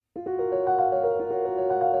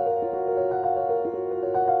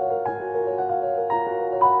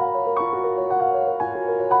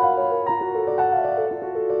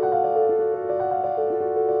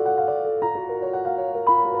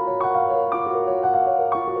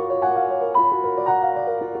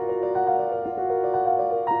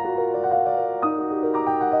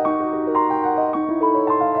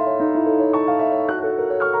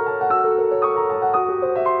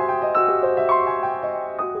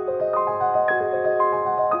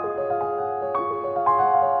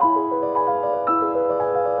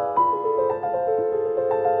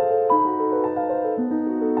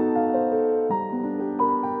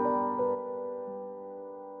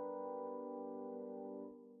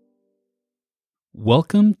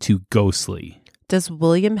Welcome to Ghostly. Does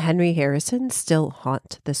William Henry Harrison still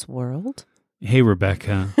haunt this world? Hey,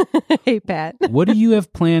 Rebecca. Hey, Pat. What do you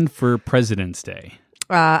have planned for President's Day?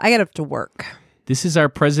 I got up to work. This is our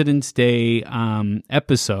President's Day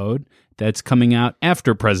episode that's coming out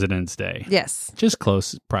after President's Day. Yes. Just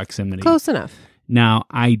close proximity. Close enough. Now,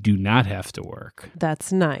 I do not have to work.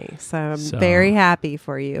 That's nice. I'm very happy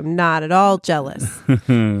for you. I'm not at all jealous.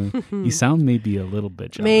 You sound maybe a little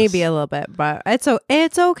bit jealous. Maybe a little bit, but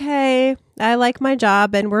it's okay. I like my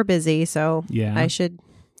job and we're busy, so Yeah. I should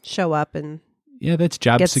show up and Yeah, that's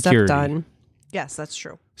job get security. stuff done. Yes, that's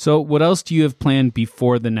true. So what else do you have planned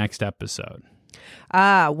before the next episode?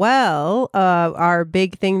 Our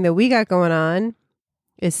big thing that we got going on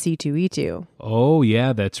is C2E2. Oh,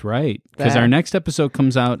 yeah, that's right. Because our next episode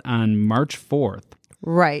comes out on March 4th.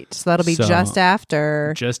 Right. So that'll be So- just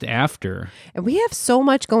after. Just after. And we have so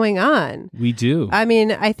much going on. We do. I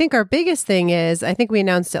mean, I think our biggest thing is, I think we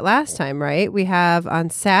announced it last time, right? We have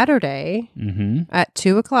on Saturday at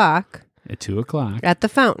 2 o'clock At 2 o'clock. at the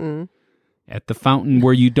Fountain. At the fountain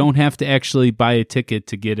where you don't have to actually buy a ticket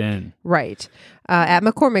to get in. Right. At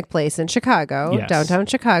McCormick Place in Chicago, Yes. downtown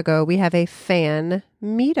Chicago, we have a fan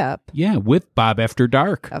meetup. Yeah, with Bob After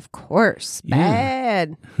Dark. Of course. Yeah.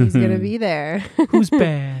 Bad. He's going to be there. Who's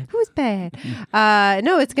bad? Who's bad? No, I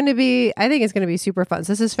think it's going to be super fun.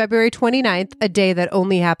 So this is February 29th, a day that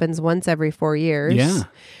only happens once every 4 years. Yeah.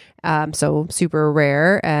 So super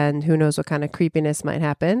rare, and who knows what kind of creepiness might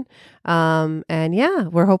happen. And yeah,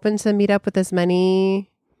 we're hoping to meet up with as many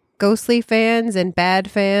Ghostly fans and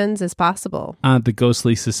bad fans as possible. The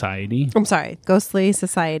Ghostly Society. I'm sorry, Ghostly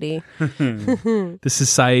Society. The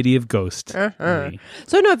Society of Ghosts. So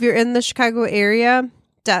no, if you're in the Chicago area,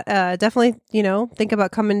 definitely, think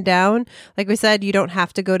about coming down. Like we said, you don't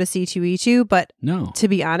have to go to C2E2, but No. to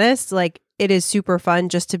be honest, it is super fun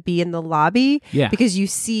just to be in the lobby. Yeah. Because you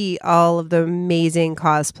see all of the amazing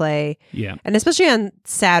cosplay. Yeah. And especially on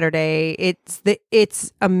Saturday,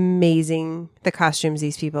 it's amazing the costumes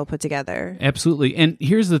these people put together. Absolutely. And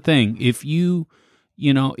here's the thing. If you're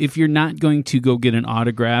not going to go get an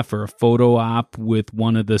autograph or a photo op with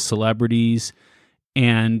one of the celebrities,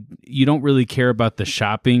 and you don't really care about the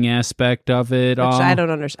shopping aspect of it Which all. I don't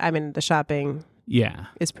understand. I mean, the shopping Yeah.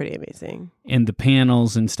 is pretty amazing. And the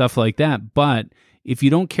panels and stuff like that. But if you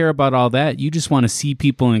don't care about all that, you just want to see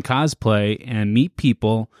people in cosplay and meet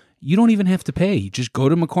people, you don't even have to pay. You just go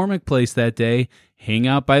to McCormick Place that day, hang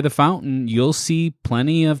out by the fountain. You'll see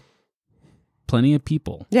plenty of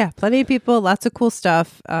people. Yeah, plenty of people, lots of cool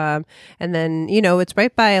stuff. And then, it's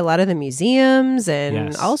right by a lot of the museums and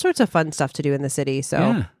Yes. all sorts of fun stuff to do in the city.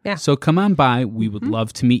 So, yeah. So come on by. We would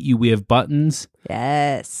love to meet you. We have buttons.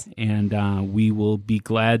 Yes. And we will be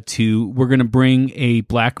glad to. We're going to bring a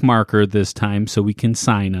black marker this time so we can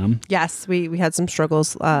sign them. Yes, we had some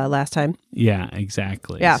struggles last time. Yeah,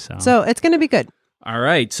 exactly. Yeah, so it's going to be good. All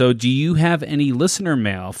right. So do you have any listener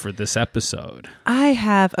mail for this episode? I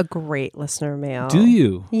have a great listener mail. Do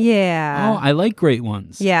you? Yeah. Oh, I like great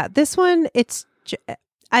ones. Yeah, this one,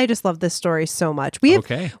 I just love this story so much.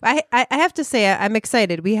 Okay. I have to say, I'm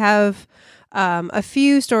excited. We have a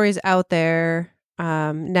few stories out there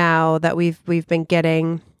now that we've been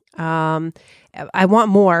getting. I want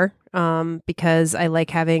more because I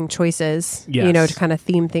like having choices, Yes. to kind of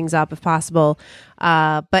theme things up if possible.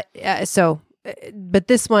 But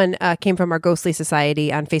this one came from our Ghostly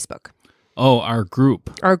Society on Facebook. Oh, our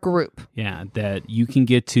group. Our group. Yeah, that you can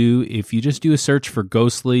get to if you just do a search for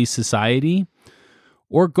Ghostly Society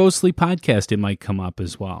or Ghostly Podcast, it might come up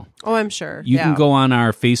as well. Oh, I'm sure. You can go on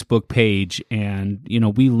our Facebook page and,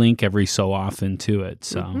 we link every so often to it.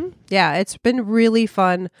 So, Yeah, it's been really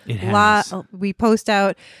fun. It has. We post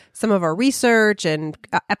out some of our research and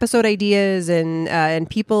episode ideas, and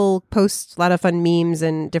people post a lot of fun memes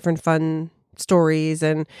and different fun stories.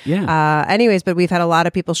 And anyways, but we've had a lot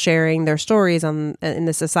of people sharing their stories in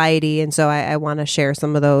the society, and so I want to share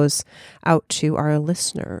some of those out to our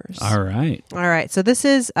listeners. All right. So this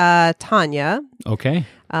is Tanya. Okay.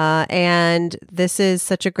 And this is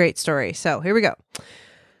such a great story. So here we go.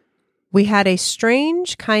 We had a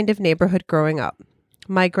strange kind of neighborhood growing up.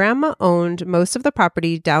 My grandma owned most of the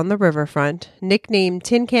property down the riverfront, nicknamed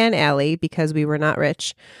Tin Can Alley because we were not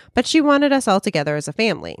rich, but she wanted us all together as a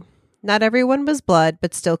family. Not everyone was blood,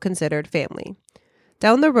 but still considered family.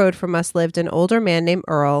 Down the road from us lived an older man named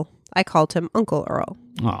Earl. I called him Uncle Earl.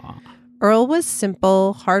 Aw. Earl was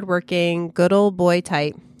simple, hardworking, good old boy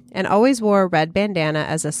type, and always wore a red bandana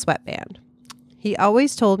as a sweatband. He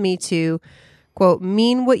always told me to, quote,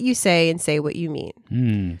 mean what you say and say what you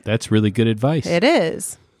mean. That's really good advice. It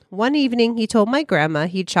is. One evening, he told my grandma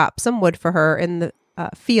he'd chop some wood for her in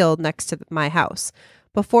field next to my house.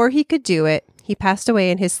 Before he could do it, he passed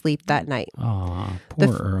away in his sleep that night. Aw,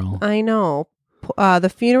 poor Earl. I know.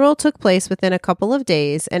 The funeral took place within a couple of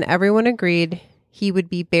days, and everyone agreed he would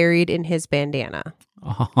be buried in his bandana.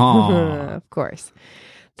 Aw. Of course.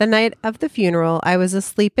 The night of the funeral, I was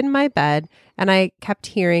asleep in my bed, and I kept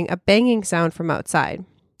hearing a banging sound from outside.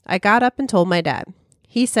 I got up and told my dad.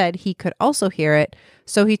 He said he could also hear it,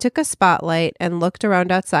 so he took a spotlight and looked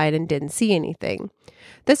around outside and didn't see anything.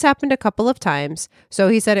 This happened a couple of times, so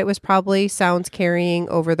he said it was probably sounds carrying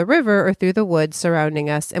over the river or through the woods surrounding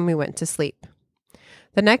us, and we went to sleep.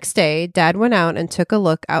 The next day, Dad went out and took a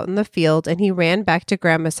look out in the field, and he ran back to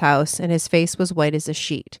Grandma's house, and his face was white as a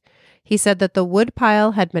sheet. He said that the wood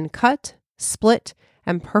pile had been cut, split,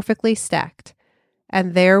 and perfectly stacked.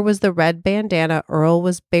 And there was the red bandana Earl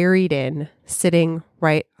was buried in, sitting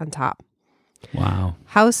right on top. Wow.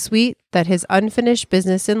 How sweet that his unfinished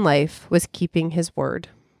business in life was keeping his word.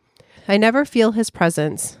 I never feel his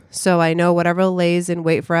presence, so I know whatever lays in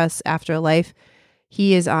wait for us after life,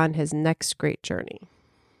 he is on his next great journey.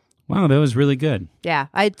 Wow, that was really good. Yeah,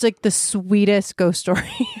 it's like the sweetest ghost story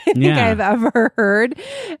I think Yeah. I've ever heard,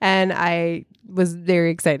 and I was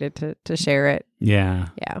very excited to share it. Yeah.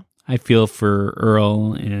 Yeah. I feel for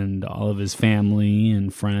Earl and all of his family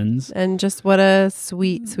and friends. And just what a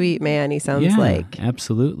sweet, sweet man he sounds Yeah, like.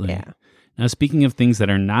 absolutely. Yeah. Now, speaking of things that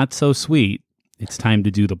are not so sweet, it's time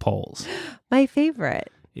to do the polls. My favorite.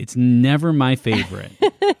 It's never my favorite.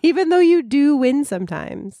 Even though you do win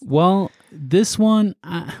sometimes. Well, this one's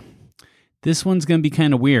going to be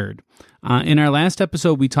kind of weird. In our last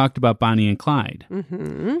episode, we talked about Bonnie and Clyde.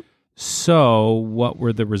 Mm-hmm. So what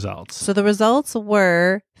were the results? So the results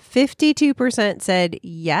were 52% said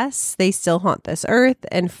yes, they still haunt this earth,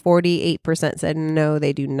 and 48% said no,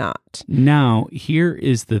 they do not. Now, here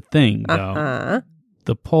is the thing, though. Uh-huh.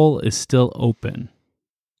 The poll is still open.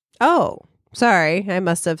 Oh, sorry. I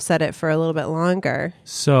must have said it for a little bit longer.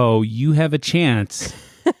 So you have a chance,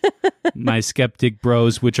 my skeptic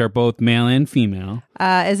bros, which are both male and female.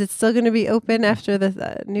 Is it still going to be open after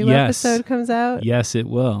the new Yes. episode comes out? Yes, it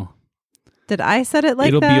will. Did I set it like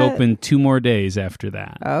It'll that? be open 2 more days after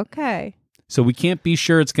that. Okay. So we can't be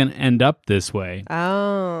sure it's going to end up this way.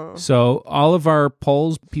 Oh. So all of our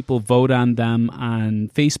polls, people vote on them on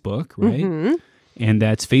Facebook, right? Mm-hmm. And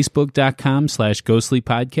that's facebook.com/ghostly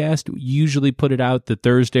podcast. We usually put it out the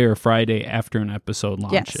Thursday or Friday after an episode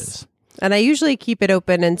launches. Yes. And I usually keep it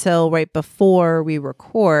open until right before we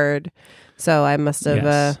record. So I must have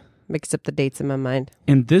Yes. mixed up the dates in my mind.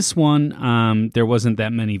 And this one, there wasn't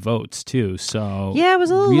that many votes too. So Yeah, it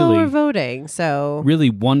was a little really, lower voting. So really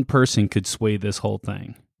one person could sway this whole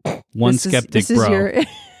thing. One skeptic this bro, is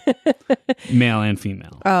your male and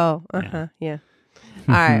female. Oh, yeah.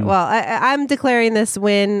 All right. Well, I'm declaring this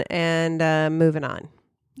win and moving on.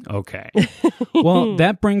 Okay. Well,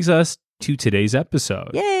 that brings us to today's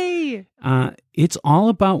episode. Yay! It's all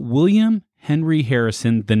about William Henry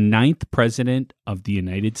Harrison, the 9th president of the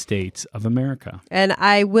United States of America. And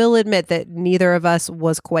I will admit that neither of us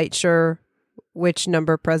was quite sure which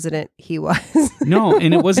number president he was. No,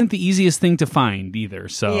 and it wasn't the easiest thing to find either.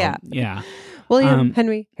 So, yeah. William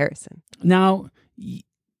Henry Harrison. Now,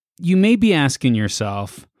 you may be asking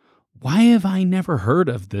yourself, why have I never heard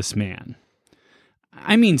of this man?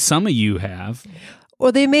 I mean, some of you have.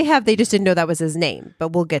 Or they may have, they just didn't know that was his name,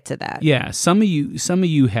 but we'll get to that. Yeah, some of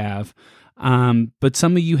you have, but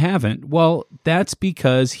some of you haven't. Well, that's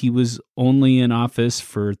because he was only in office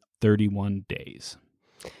for 31 days.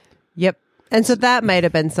 Yep. And so that might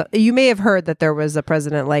have been, you may have heard that there was a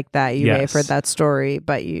president like that. You may have Yes. heard that story,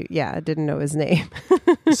 but you didn't know his name.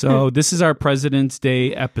 So this is our President's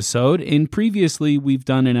Day episode. And previously, we've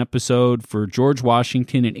done an episode for George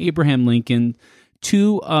Washington and Abraham Lincoln,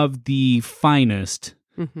 2 of the finest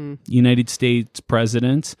United States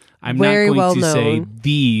presidents. I'm Very not going well to say known.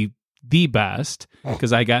 the best,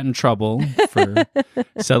 because I got in trouble for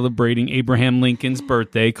celebrating Abraham Lincoln's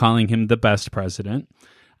birthday, calling him the best president.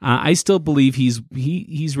 I still believe he's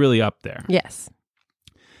really up there. Yes.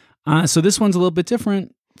 So this one's a little bit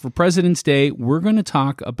different. For President's Day, we're going to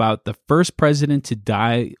talk about the first president to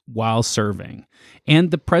die while serving, and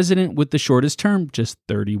the president with the shortest term, just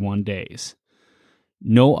 31 days.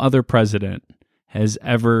 No other president has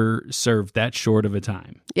ever served that short of a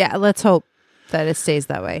time. Yeah. Let's hope that it stays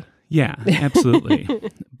that way. Yeah, absolutely.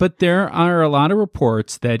 But there are a lot of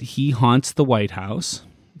reports that he haunts the White House.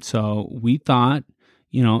 So we thought,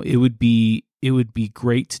 it would be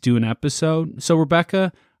great to do an episode. So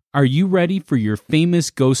Rebecca, are you ready for your famous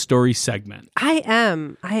ghost story segment? I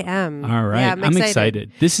am. All right. Yeah, I'm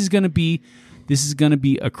excited. This is going to be this is going to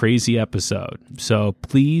be a crazy episode. So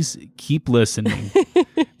please keep listening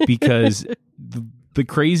because the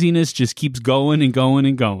craziness just keeps going and going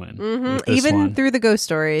and going. Even through the ghost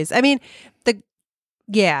stories. I mean,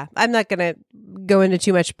 I'm not going to go into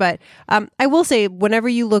too much, but I will say whenever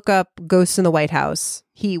you look up ghosts in the White House,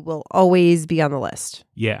 he will always be on the list.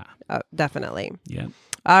 Yeah. Definitely. Yeah.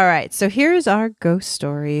 All right. So here's our ghost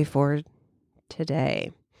story for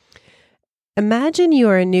today. Imagine you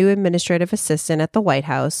are a new administrative assistant at the White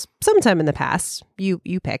House sometime in the past. You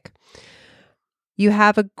pick. You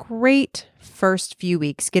have a great first few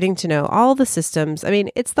weeks getting to know all the systems. I mean,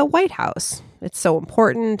 it's the White House. It's so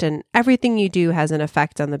important, and everything you do has an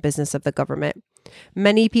effect on the business of the government.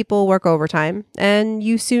 Many people work overtime, and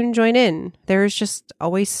you soon join in. There's just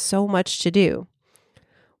always so much to do.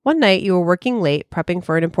 One night, you were working late, prepping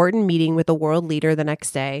for an important meeting with a world leader the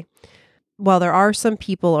next day. While there are some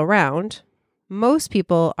people around, most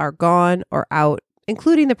people are gone or out,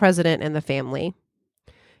 including the president and the family.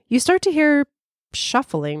 You start to hear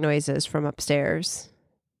shuffling noises from upstairs.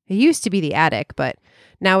 It used to be the attic, but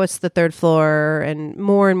now it's the third floor, and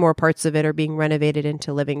more parts of it are being renovated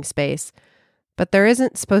into living space. But there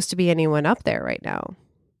isn't supposed to be anyone up there right now.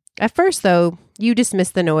 At first, though, you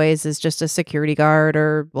dismiss the noise as just a security guard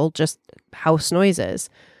or, just house noises.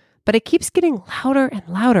 But it keeps getting louder and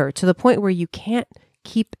louder to the point where you can't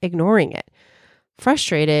keep ignoring it.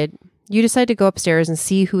 Frustrated, you decide to go upstairs and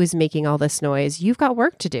see who is making all this noise. You've got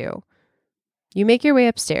work to do. You make your way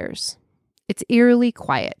upstairs. It's eerily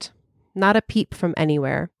quiet, not a peep from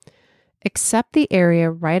anywhere, except the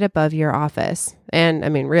area right above your office, and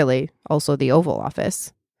really, also the Oval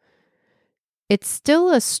Office. It's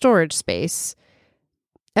still a storage space.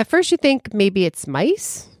 At first you think maybe it's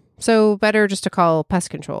mice, so better just to call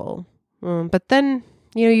pest control. But then,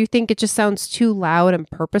 you think it just sounds too loud and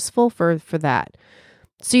purposeful for that.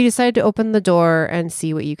 So you decide to open the door and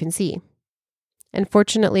see what you can see.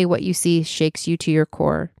 Unfortunately, what you see shakes you to your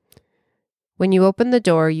core. When you open the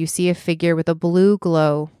door, you see a figure with a blue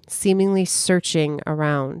glow, seemingly searching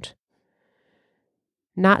around.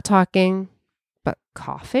 Not talking, but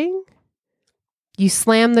coughing? You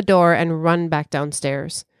slam the door and run back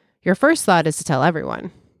downstairs. Your first thought is to tell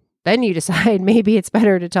everyone. Then you decide maybe it's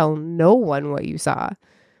better to tell no one what you saw.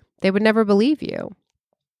 They would never believe you.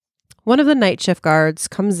 One of the night shift guards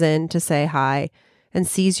comes in to say hi and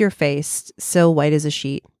sees your face, still white as a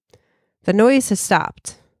sheet. The noise has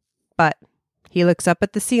stopped, but he looks up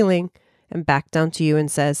at the ceiling and back down to you and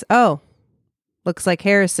says, "Oh, looks like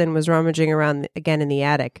Harrison was rummaging around again in the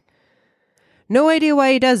attic." No idea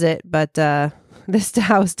why he does it, but this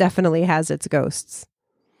house definitely has its ghosts.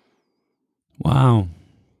 Wow.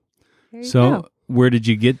 So, go. Where did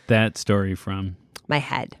you get that story from? My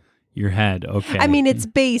head. Your head, okay. It's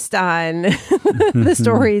based on the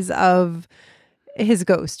stories of his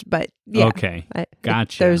ghost, but yeah. Okay,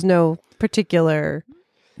 gotcha. There's no particular...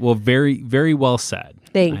 Well, very, very well said.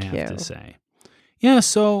 Thank you. I have to say. Yeah,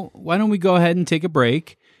 so why don't we go ahead and take a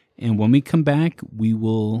break, and when we come back, we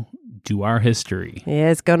will do our history. Yeah,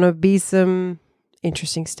 it's going to be some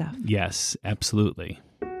interesting stuff. Yes, absolutely.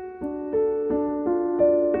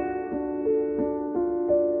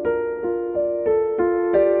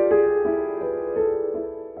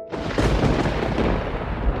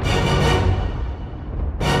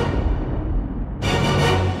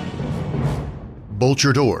 Bolt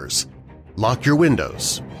your doors, lock your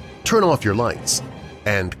windows, turn off your lights,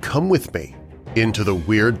 and come with me into the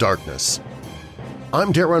Weird Darkness.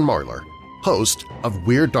 I'm Darren Marlar, host of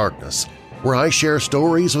Weird Darkness, where I share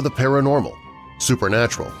stories of the paranormal,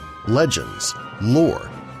 supernatural, legends,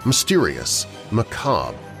 lore, mysterious,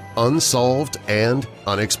 macabre, unsolved, and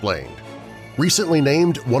unexplained. Recently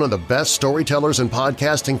named one of the best storytellers in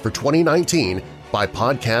podcasting for 2019 by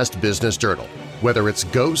Podcast Business Journal. Whether it's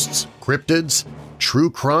ghosts, cryptids,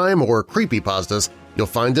 true crime, or creepypastas, you'll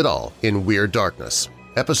find it all in Weird Darkness.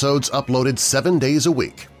 Episodes uploaded 7 days a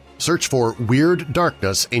week. Search for Weird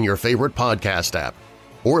Darkness in your favorite podcast app,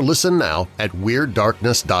 or listen now at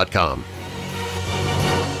WeirdDarkness.com.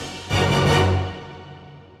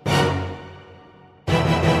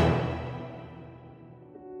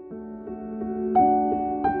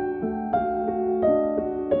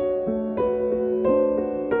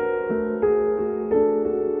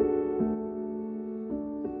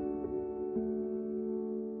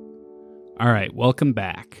 All right, welcome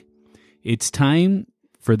back. It's time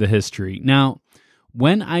for the history. Now,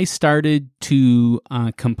 when I started to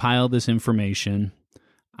compile this information,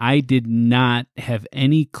 I did not have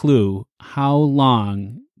any clue how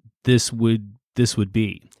long this would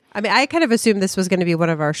be. I kind of assumed this was going to be one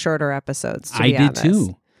of our shorter episodes, to be honest. I did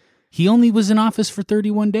too. He only was in office for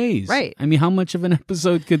 31 days. Right. I mean, how much of an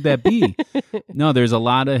episode could that be? No, there's a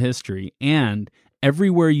lot of history. And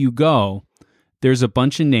everywhere you go, there's a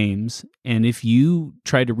bunch of names. And if you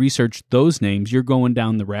try to research those names, you're going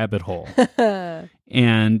down the rabbit hole.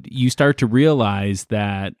 And you start to realize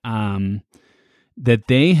that that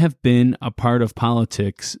they have been a part of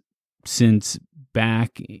politics since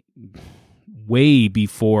back way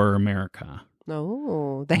before America.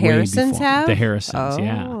 Oh, the Way Harrisons before. have? The Harrisons,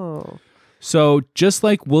 yeah. Oh. So just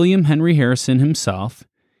like William Henry Harrison himself,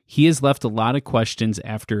 he has left a lot of questions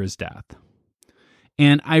after his death.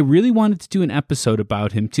 And I really wanted to do an episode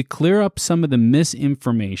about him to clear up some of the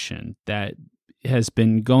misinformation that has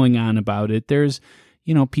been going on about it. There's,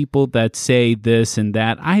 people that say this and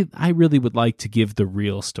that. I really would like to give the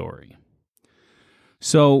real story.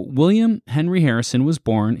 So William Henry Harrison was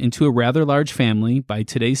born into a rather large family by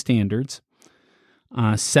today's standards.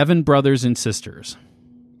 7 brothers and sisters.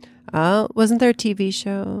 Oh, wasn't there a TV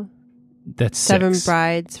show? That's 7 6.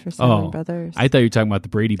 Brides for 7 Brothers. I thought you were talking about the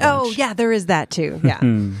Brady Bunch. Oh, yeah, there is that too. Yeah.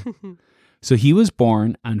 So he was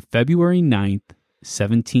born on February 9th,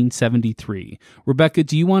 1773. Rebecca,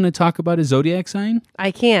 do you want to talk about his zodiac sign?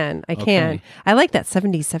 I can. Okay. I like that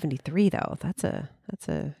 73 though. That's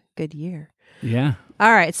a good year. Yeah.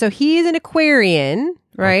 All right. So he's an Aquarian,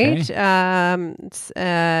 right? Okay.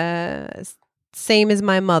 Same as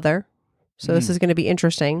my mother. So this is going to be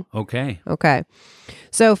interesting. Okay. Okay.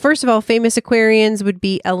 So first of all, famous Aquarians would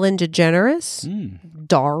be Ellen DeGeneres,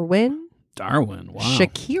 Darwin, Darwin. Wow.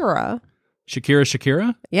 Shakira.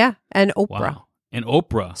 Yeah. And Oprah. Wow. And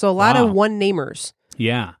Oprah. So a lot of one-namers.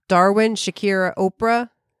 Yeah. Darwin, Shakira, Oprah.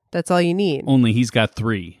 That's all you need. Only he's got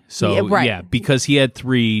 3. So, Yeah, right. yeah, because he had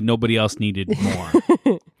 3, nobody else needed more.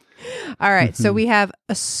 All right. So we have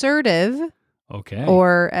assertive, Okay.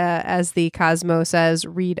 or as the Cosmo says,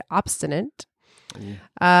 read obstinate.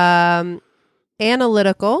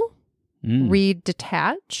 Analytical, read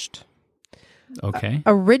detached. Okay.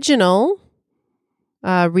 Original,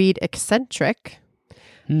 read eccentric.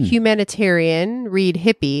 Humanitarian, read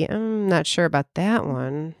hippie. I'm not sure about that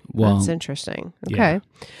one. Well, that's interesting. Okay.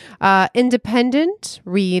 Independent,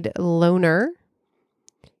 read loner.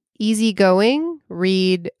 Easygoing,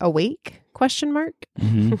 read awake? ?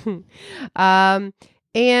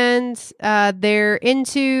 And they're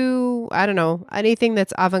into, I don't know, anything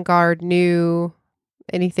that's avant-garde, new,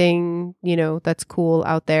 anything, that's cool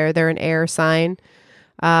out there. They're an air sign.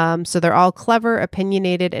 So they're all clever,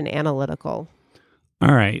 opinionated, and analytical.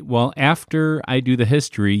 All right. Well, after I do the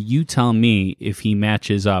history, you tell me if he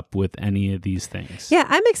matches up with any of these things. Yeah,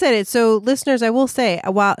 I'm excited. So listeners, I will say,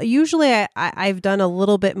 while usually I've done a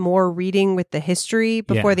little bit more reading with the history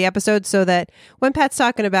before the episode so that when Pat's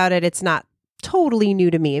talking about it, it's not totally new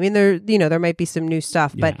to me. I mean, there might be some new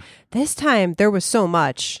stuff, but this time there was so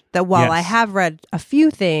much that while I have read a few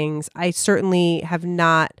things, I certainly have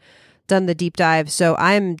not done the deep dive. So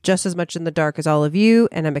I'm just as much in the dark as all of you,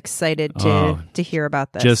 and I'm excited to hear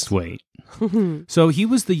about this. Just wait. So he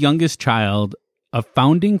was the youngest child of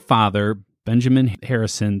founding father Benjamin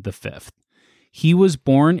Harrison V. He was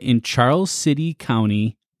born in Charles City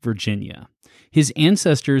County, Virginia. His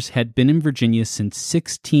ancestors had been in Virginia since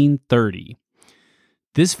 1630.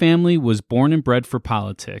 This family was born and bred for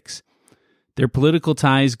politics. Their political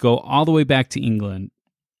ties go all the way back to England,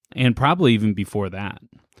 and probably even before that.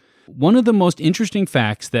 One of the most interesting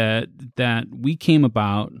facts that we came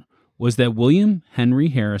about was that William Henry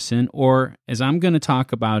Harrison, or as I'm going to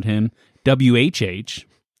talk about him, WHH,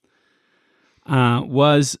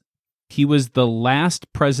 was the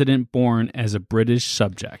last president born as a British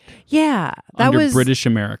subject. Yeah, that under was British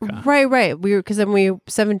America. Right. We were, because then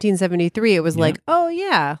 1773. It was like, oh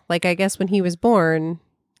yeah, like I guess when he was born,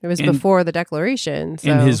 it was before the Declaration.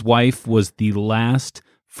 So. And his wife was the last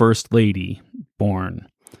first lady born.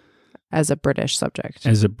 As a British subject.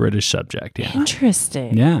 Yeah.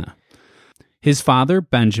 Interesting. Yeah. His father,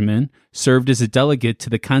 Benjamin, served as a delegate to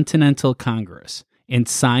the Continental Congress and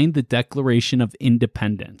signed the Declaration of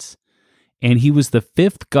Independence. And he was the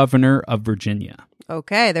 5th governor of Virginia.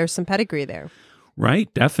 Okay, there's some pedigree there.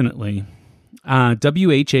 Right, definitely.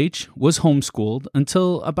 WHH was homeschooled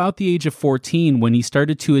until about the age of 14 when he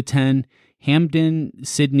started to attend Hampden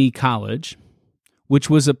Sidney College, which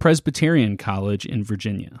was a Presbyterian college in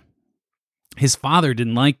Virginia. His father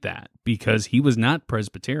didn't like that because he was not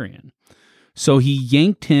Presbyterian. So he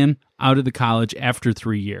yanked him out of the college after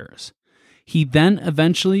 3 years. He then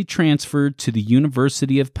eventually transferred to the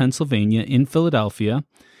University of Pennsylvania in Philadelphia.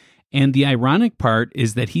 And the ironic part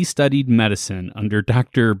is that he studied medicine under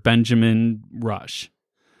Dr. Benjamin Rush.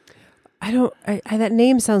 that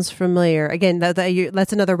name sounds familiar. Again,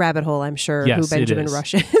 that's another rabbit hole, I'm sure, Yes, who it Benjamin is.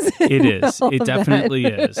 Rush is. It is. All It of that. definitely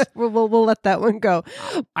is. We'll let that one go.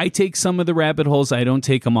 I take some of the rabbit holes. I don't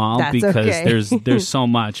take them all That's because okay. there's so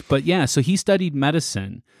much. But yeah, so he studied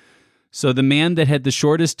medicine. So the man that had the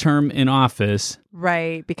shortest term in office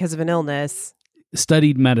Right, because of an illness.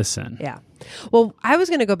 studied medicine. Yeah. Well, I was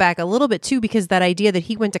going to go back a little bit too, because that idea that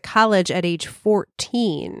he went to college at age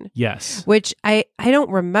 14, Yes. which I don't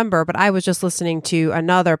remember, but I was just listening to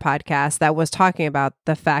another podcast that was talking about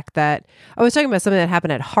the fact that I was talking about something that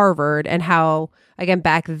happened at Harvard and how, again,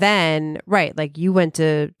 back then, right, like you went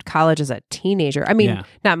to college as a teenager. I mean, Yeah.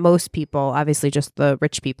 not most people, obviously just the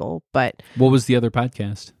rich people, but What was the other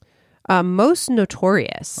podcast? Most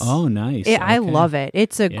Notorious. Oh, nice. I Okay. love it.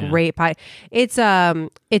 It's a Yeah. great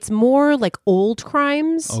it's more like old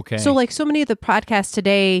crimes. Okay. So like so many of the podcasts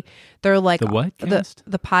today, they're like The what cast?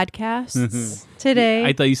 the podcasts today.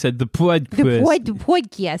 I thought you said the pod the quiz.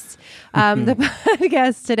 podcasts. The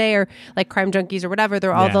podcasts today are like Crime Junkies or whatever.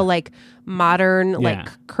 They're all Yeah. the like modern, Yeah.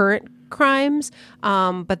 like current crimes.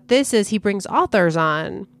 But this is he brings authors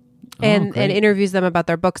on and great. interviews them about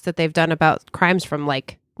their books that they've done about crimes from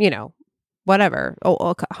like, whatever,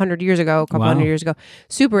 100 years ago, a couple Wow. hundred years ago.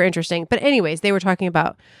 Super interesting. But anyways, they were talking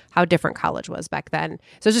about how different college was back then.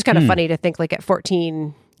 So it's just kind of funny to think like at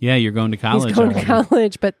 14, Yeah, you're going to college. he's going to already.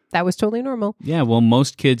 college, but that was totally normal. Yeah, well,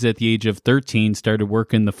 most kids at the age of 13 started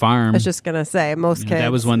working the farm. I was just going to say most kids.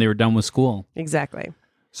 That was when they were done with school. Exactly.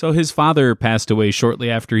 So his father passed away shortly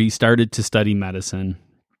after he started to study medicine.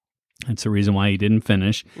 That's the reason why he didn't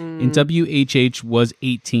finish. And WHH was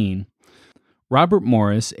 18. Robert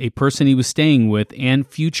Morris, a person he was staying with and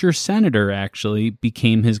future senator, actually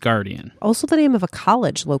became his guardian. Also the name of a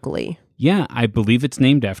college locally. Yeah, I believe it's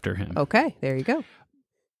named after him. Okay, there you go.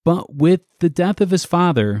 But with the death of his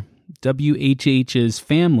father, WHH's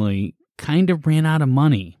family kind of ran out of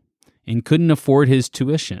money and couldn't afford his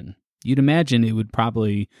tuition. You'd imagine it would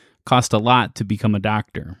probably cost a lot to become a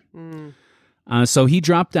doctor. So he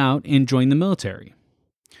dropped out and joined the military.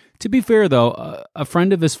 To be fair, though, a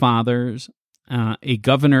friend of his father's, a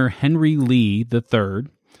Governor Henry Lee III,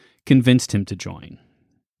 convinced him to join.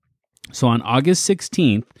 So on August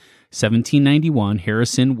 16th, 1791,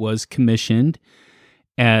 Harrison was commissioned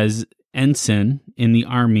as ensign in the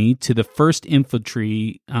Army to the 1st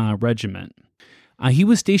Infantry Regiment. He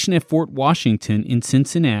was stationed at Fort Washington in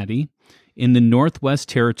Cincinnati in the Northwest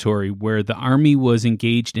Territory, where the Army was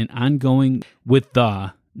engaged in ongoing with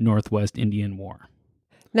the Northwest Indian War.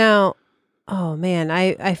 Now, oh man,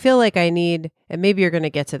 I feel like I need, and maybe you're going to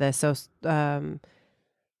get to this. So,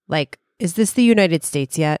 like, is this the United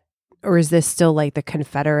States yet? Or is this still like the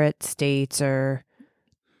Confederate States or?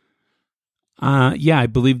 Yeah, I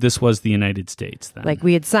believe this was the United States then. Like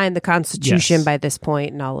we had signed the Constitution Yes. by this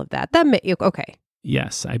point and all of that. Okay.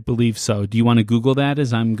 Yes, I believe so. Do you want to Google that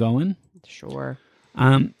as I'm going? Sure.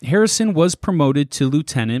 Harrison was promoted to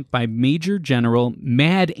lieutenant by Major General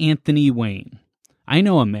Mad Anthony Wayne. I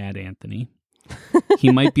know a Mad Anthony.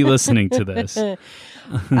 He might be listening to this.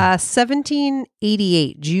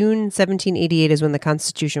 1788, June 1788 is when the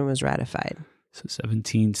Constitution was ratified. So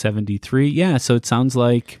 1773. Yeah, so it sounds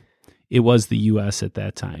like it was the U.S. at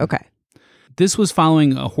that time. Okay. This was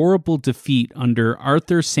following a horrible defeat under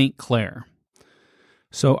Arthur St. Clair.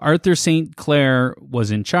 So Arthur St. Clair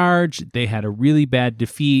was in charge. They had a really bad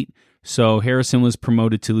defeat. So Harrison was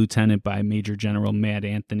promoted to lieutenant by Major General Mad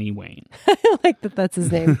Anthony Wayne. I like that that's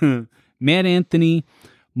his name. Mad Anthony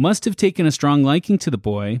must have taken a strong liking to the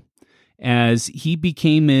boy, as he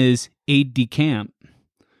became his aide-de-camp,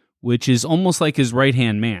 which is almost like his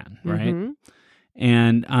right-hand man, right? Mhm.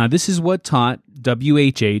 And this is what taught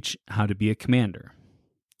WHH how to be a commander.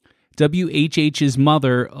 WHH's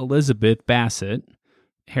mother, Elizabeth Bassett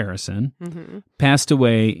Harrison, passed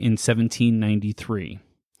away in 1793,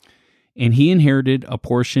 and he inherited a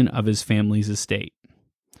portion of his family's estate,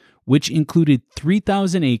 which included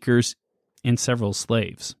 3,000 acres and several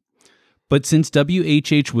slaves. But since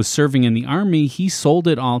WHH was serving in the Army, he sold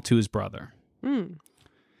it all to his brother.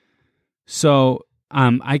 So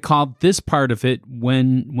I called this part of it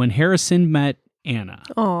when Harrison met Anna.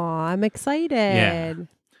 Oh, I'm excited. Yeah.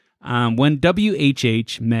 When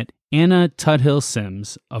WHH met Anna Tuthill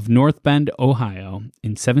Sims of North Bend, Ohio,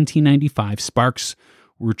 in 1795, sparks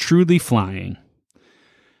were truly flying.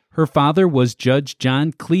 Her father was Judge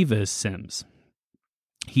John Clevis Sims.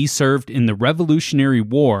 He served in the Revolutionary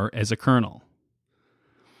War as a colonel.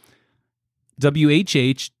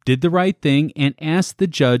 WHH did the right thing and asked the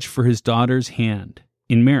judge for his daughter's hand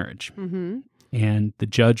in marriage, and the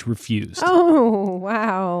judge refused. Oh,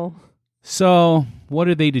 wow. So, what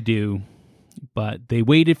are they to do? but they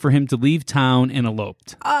waited for him to leave town and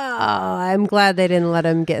eloped. Oh, I'm glad they didn't let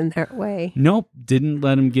him get in their way. Nope, didn't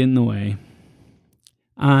let him get in the way.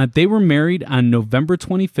 They were married on November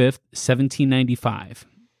 25th, 1795.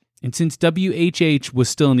 And since WHH was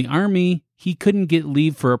still in the Army, he couldn't get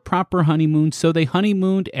leave for a proper honeymoon, so they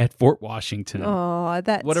honeymooned at Fort Washington. Oh,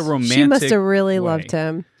 that's... What a romantic She must have really way. loved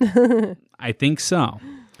him. I think so.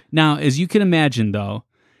 Now, as you can imagine, though,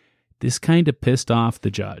 this kind of pissed off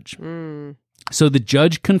the judge. So the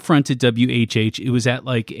judge confronted WHH. It was at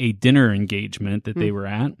like a dinner engagement that they were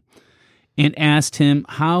at, and asked him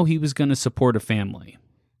how he was going to support a family.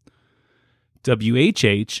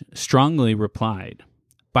 WHH strongly replied,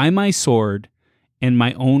 "By my sword and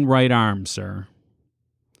my own right arm, sir."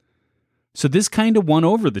 So this kind of won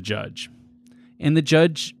over the judge. And the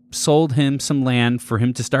judge sold him some land for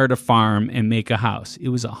him to start a farm and make a house. It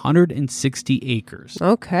was 160 acres.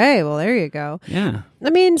 Okay, well, there you go. Yeah. I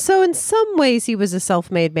mean, so in some ways he was a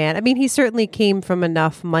self-made man. I mean, he certainly came from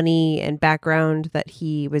enough money and background that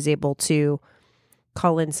he was able to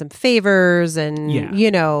call in some favors and,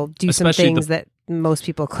 do Especially some things that most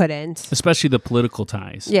people couldn't. Especially the political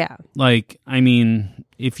ties. Yeah. Like, I mean,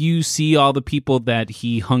 if you see all the people that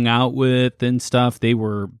he hung out with and stuff, they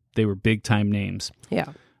were big time names. Yeah.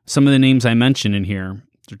 Some of the names I mentioned in here,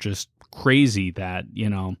 they're just crazy that,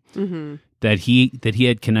 that he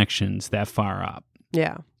had connections that far up.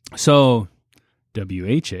 Yeah. So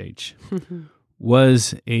WHH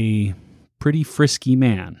was a pretty frisky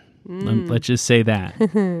man. Let's just say that.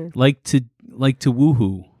 like to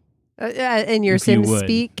woohoo. In your Sim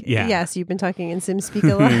speak, Yeah. Yes, you've been talking in Sim speak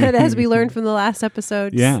a lot, as we learned from the last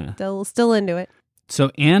episode. Yeah, still into it.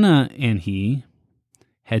 So Anna and he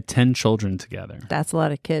had 10 children together. That's a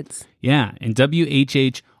lot of kids. Yeah, and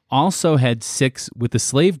WHH also had 6 with a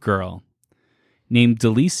slave girl named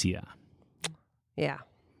Delicia. Yeah.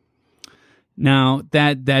 Now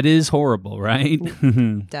that is horrible, right?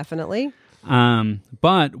 Definitely.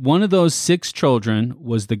 But one of those 6 children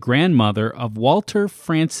was the grandmother of Walter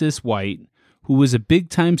Francis White, who was a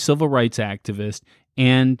big-time civil rights activist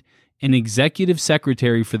and an executive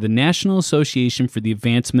secretary for the National Association for the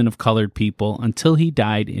Advancement of Colored People until he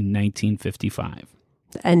died in 1955.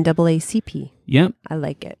 The NAACP. Yep. I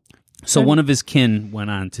like it. So one of his kin went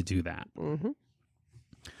on to do that.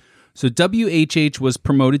 So WHH was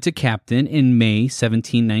promoted to captain in May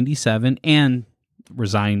 1797 and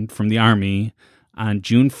resigned from the Army on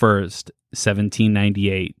June 1st,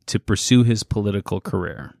 1798 to pursue his political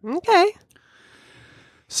career. Okay.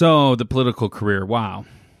 So the political career, wow.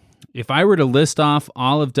 If I were to list off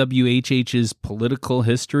all of WHH's political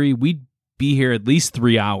history, we'd be here at least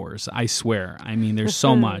 3 hours, I swear. I mean, there's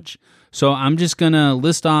so much. So I'm just going to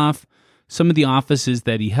list off some of the offices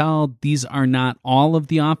that he held. These are not all of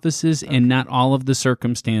the offices and not all of the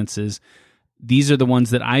circumstances. These are the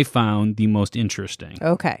ones that I found the most interesting.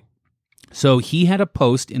 Okay. So he had a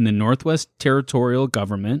post in the Northwest Territorial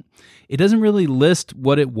Government. It doesn't really list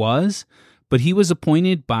what it was, but he was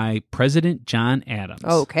appointed by President John Adams.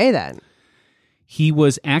 Okay, then. He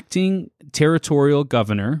was acting territorial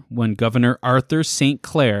governor when Governor Arthur St.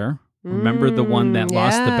 Clair, remember the one that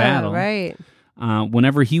lost the battle, right?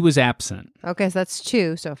 Whenever he was absent. Okay, so that's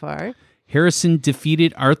 2 so far. Harrison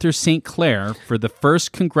defeated Arthur St. Clair for the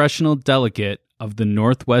first congressional delegate of the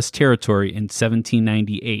Northwest Territory in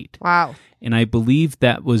 1798. Wow. And I believe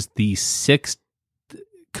that was the 6th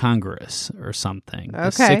Congress or something. Okay.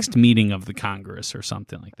 The 6th meeting of the Congress or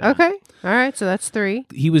something like that. Okay. All right, so that's 3.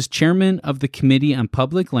 He was chairman of the Committee on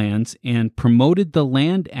Public Lands and promoted the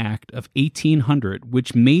Land Act of 1800,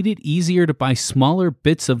 which made it easier to buy smaller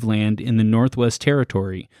bits of land in the Northwest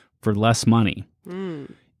Territory for less money.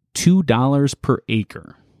 $2 per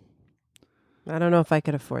acre. I don't know if I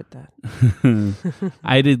could afford that.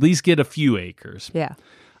 I'd at least get a few acres. Yeah.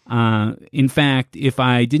 In fact, if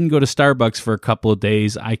I didn't go to Starbucks for a couple of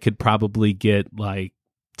days, I could probably get like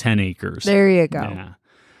 10 acres. There you go.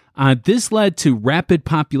 Yeah. This led to rapid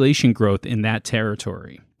population growth in that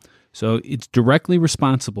territory. So it's directly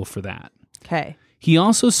responsible for that. Okay. He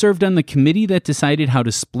also served on the committee that decided how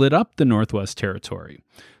to split up the Northwest Territory.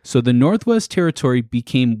 So the Northwest Territory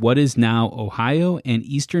became what is now Ohio and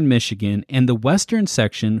Eastern Michigan, and the western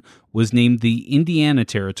section was named the Indiana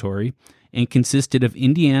Territory and consisted of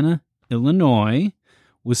Indiana, Illinois,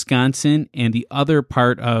 Wisconsin, and the other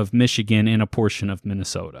part of Michigan and a portion of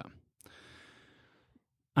Minnesota.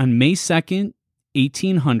 On May 2nd,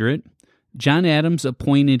 1800, John Adams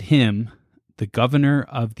appointed him the governor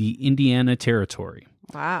of the Indiana Territory.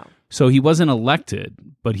 Wow. So he wasn't elected,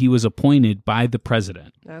 but he was appointed by the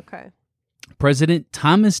president. Okay. President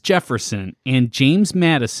Thomas Jefferson and James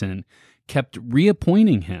Madison kept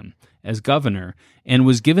reappointing him as governor and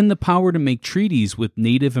was given the power to make treaties with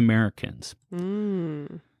Native Americans.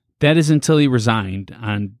 That is until he resigned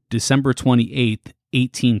on December 28th,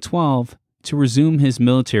 1812, to resume his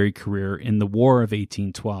military career in the War of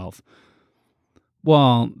 1812.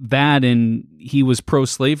 Well, that and he was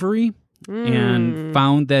pro-slavery and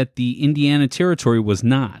found that the Indiana Territory was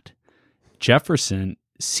not. Jefferson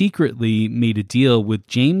secretly made a deal with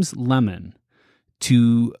James Lemon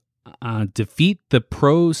to defeat the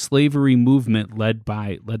pro-slavery movement led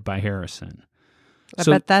by Harrison. I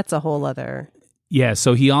bet that's a whole other. Yeah,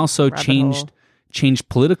 so he also Rabbit changed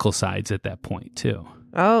political sides at that point too.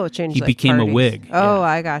 Oh, changed. He like, became parties. a Whig. Oh, Yeah.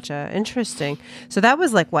 I gotcha. Interesting. So that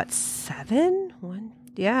was like what, 7?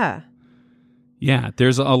 Yeah. Yeah,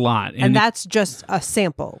 there's a lot, And that's just a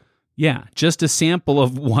sample. yeah, just a sample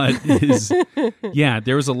of what is. Yeah,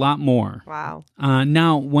 there was a lot more. Wow.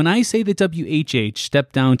 Now, when I say that WHH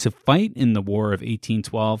stepped down to fight in the War of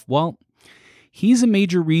 1812, well, he's a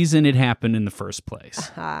major reason it happened in the first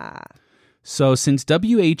place. So since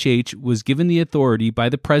WHH was given the authority by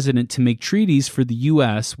the president to make treaties for the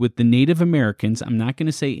U.S. with the Native Americans, I'm not going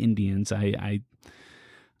to say Indians.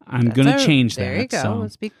 I'm going to change that. There you go. So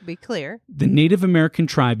Let's be clear. the Native American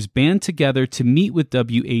tribes band together to meet with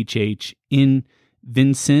WHH in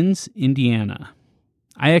Vincennes, Indiana.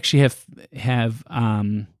 I actually have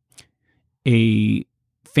a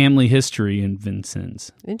family history in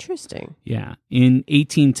Vincennes. Interesting. Yeah. In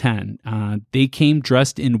 1810, they came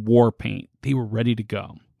dressed in war paint. They were ready to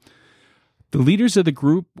go. The leaders of the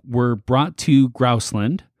group were brought to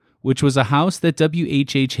Grouseland, which was a house that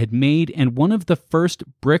WHH had made and one of the first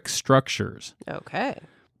brick structures. Okay.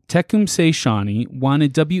 Tecumseh Shawnee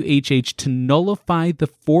wanted WHH to nullify the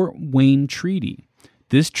Fort Wayne Treaty.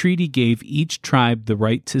 This treaty gave each tribe the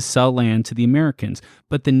right to sell land to the Americans,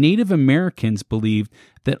 but the Native Americans believed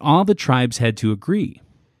that all the tribes had to agree.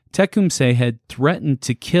 Tecumseh had threatened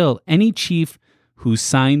to kill any chief who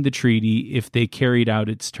signed the treaty if they carried out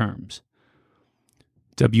its terms.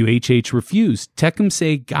 WHH refused.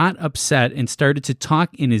 Tecumseh got upset and started to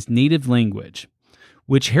talk in his native language,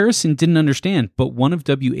 which Harrison didn't understand, but one of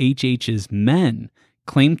WHH's men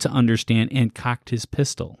claimed to understand and cocked his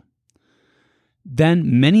pistol.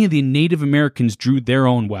 Then many of the Native Americans drew their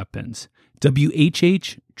own weapons.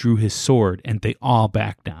 WHH drew his sword, and they all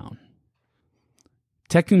backed down.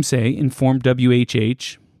 Tecumseh informed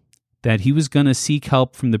WHH that he was going to seek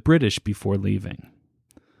help from the British before leaving.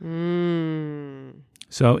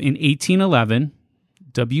 So in 1811,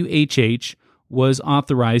 WHH was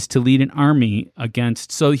authorized to lead an army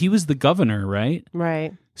against. So he was the governor, right?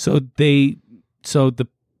 Right. So the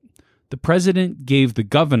president gave the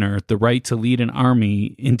governor the right to lead an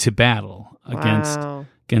army into battle against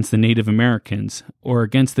the Native Americans or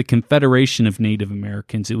against the Confederation of Native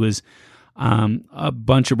Americans. It was a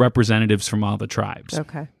bunch of representatives from all the tribes.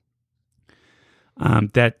 Okay.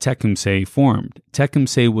 That Tecumseh formed.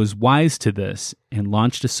 Tecumseh was wise to this and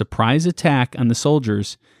launched a surprise attack on the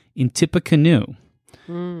soldiers in Tippecanoe.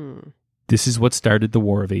 This is what started the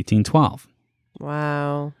War of 1812.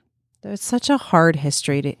 Wow. It's such a hard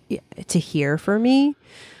history to hear for me.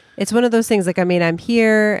 It's one of those things like, I mean, I'm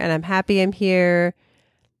here and I'm happy I'm here.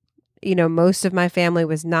 You know, most of my family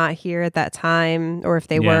was not here at that time, or if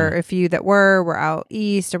they were, a few that were out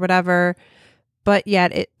east or whatever. But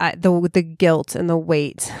yet, the guilt and the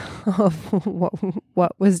weight of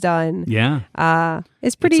what was done,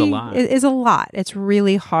 is pretty. It's a lot. It is a lot. It's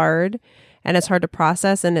really hard, and it's hard to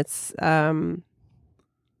process, and it's, So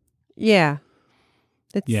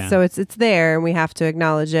it's there, and we have to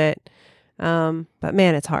acknowledge it. But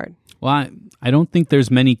man, it's hard. Well, I don't think there's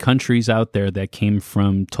many countries out there that came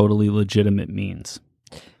from totally legitimate means.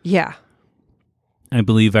 Yeah. I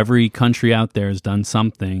believe every country out there has done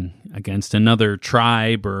something against another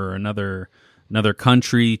tribe or another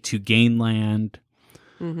country to gain land,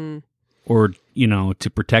 or to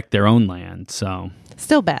protect their own land. So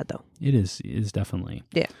still bad though. It is definitely.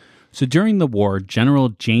 Yeah. So during the war, General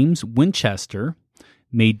James Winchester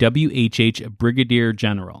made WHH a brigadier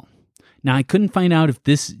general. Now, I couldn't find out if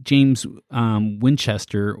this James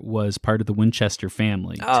Winchester was part of the Winchester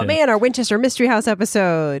family. Oh, man, our Winchester Mystery House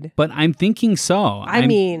episode. But I'm thinking so. I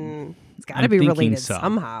mean, it's got to be related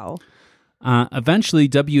somehow. Eventually,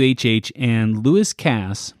 WHH and Lewis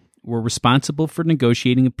Cass were responsible for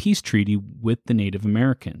negotiating a peace treaty with the Native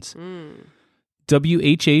Americans.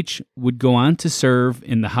 WHH would go on to serve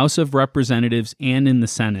in the House of Representatives and in the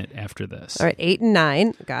Senate after this. All right, 8 and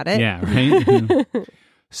 9. Got it. Yeah, right?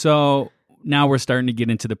 So now we're starting to get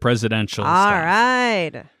into the presidential stuff. All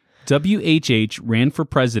right. WHH ran for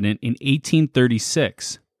president in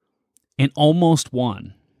 1836 and almost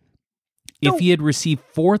won. If he had received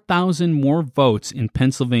 4,000 more votes in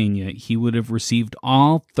Pennsylvania, he would have received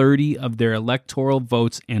all 30 of their electoral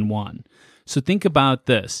votes and won. So think about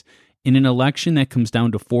this. In an election that comes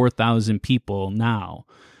down to 4,000 people now,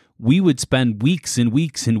 we would spend weeks and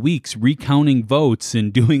weeks and weeks recounting votes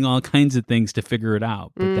and doing all kinds of things to figure it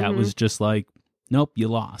out. But that was just like, nope, you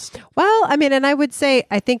lost. Well, I mean, and I would say,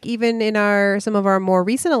 I think even in some of our more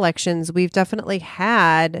recent elections, we've definitely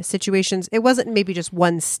had situations. It wasn't maybe just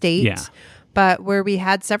one state, but where we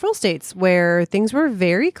had several states where things were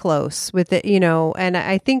very close with it, and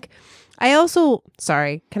I think I also,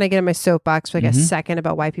 sorry, can I get in my soapbox for like a second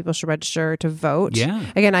about why people should register to vote? Yeah.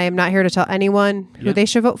 Again, I am not here to tell anyone who they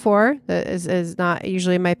should vote for. That is not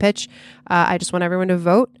usually my pitch. I just want everyone to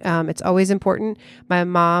vote. It's always important. My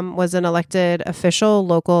mom was an elected official,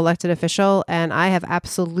 local elected official, and I have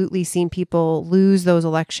absolutely seen people lose those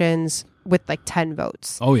elections with like 10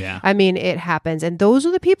 votes. Oh, yeah. I mean, it happens. And those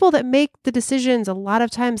are the people that make the decisions a lot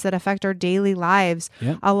of times that affect our daily lives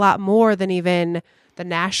a lot more than even the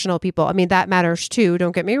national people. I mean, that matters too.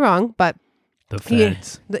 Don't get me wrong, but the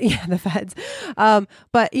feds. The feds.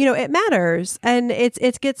 But it matters, and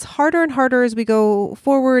it gets harder and harder as we go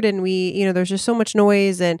forward, and we, there's just so much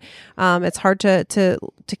noise, and it's hard to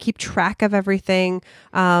keep track of everything.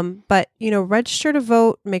 But register to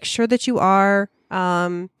vote. Make sure that you are.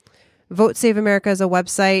 Vote Save America is a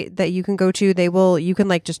website that you can go to. You can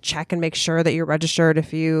like just check and make sure that you're registered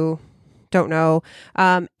if you don't know.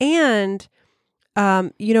 And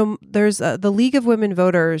there's the League of Women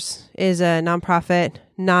Voters is a nonprofit,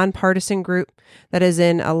 nonpartisan group that is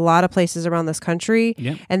in a lot of places around this country,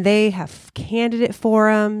 and they have candidate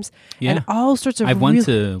forums and all sorts of. We went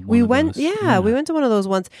to one of those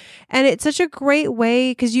ones, and it's such a great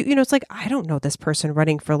way because it's like, I don't know this person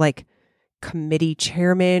running for like committee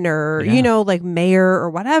chairman or like mayor or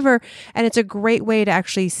whatever, and it's a great way to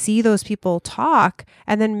actually see those people talk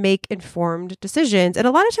and then make informed decisions. And a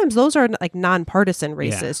lot of times those are like nonpartisan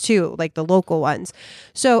races too, like the local ones.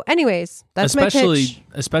 So anyways, that's my pitch.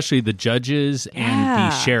 Especially the judges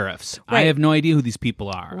and the sheriffs. Right. I have no idea who these people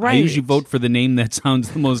are. Right. I usually vote for the name that sounds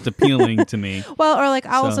the most appealing to me. Well, or like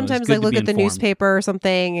I'll sometimes like look at the newspaper or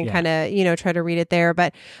something and kind of try to read it there.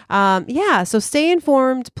 But so stay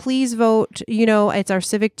informed. Please vote. It's our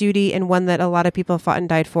civic duty, and one that a lot of people fought and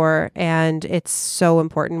died for. And it's so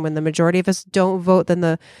important. When the majority of us don't vote, then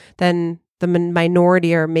the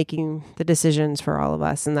minority are making the decisions for all of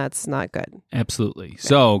us, and that's not good. Absolutely.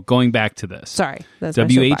 So going back to this. Sorry. That's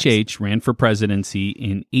WHH ran for presidency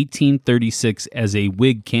in 1836 as a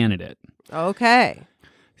Whig candidate. Okay.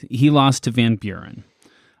 He lost to Van Buren.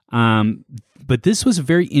 But this was a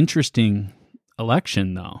very interesting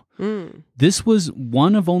election, though. This was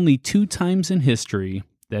one of only 2 times in history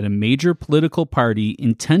that a major political party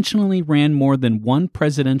intentionally ran more than one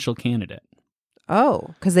presidential candidate.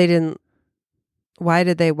 Oh, because they didn't. Why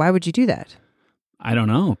would you do that? I don't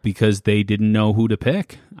know, because they didn't know who to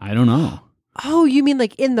pick. I don't know. Oh, you mean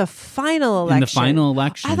like in the final election? In the final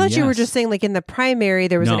election, I thought you were just saying like in the primary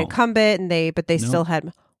there was an incumbent and they still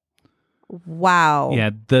had. Wow.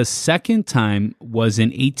 Yeah, the second time was in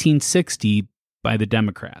 1860 by the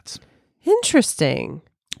Democrats. Interesting.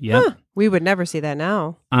 Yeah. Huh. We would never see that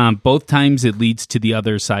now. Both times it leads to the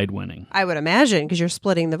other side winning. I would imagine, because you're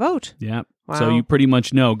splitting the vote. Yeah. Wow. So you pretty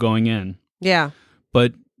much know going in. Yeah.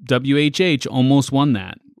 But WHH almost won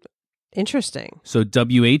that. Interesting. So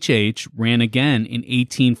WHH ran again in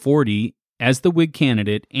 1840 as the Whig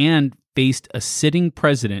candidate and faced a sitting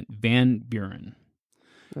president, Van Buren.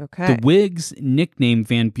 Okay. The Whigs nicknamed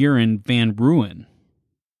Van Buren Van Ruin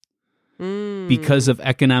because of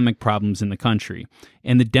economic problems in the country.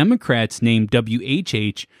 And the Democrats named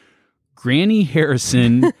WHH Granny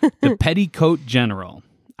Harrison the Petticoat General.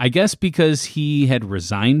 I guess because he had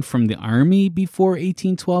resigned from the army before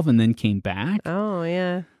 1812 and then came back. Oh,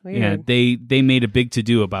 yeah. Weird. Yeah, they made a big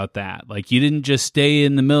to-do about that. Like, you didn't just stay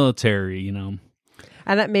in the military,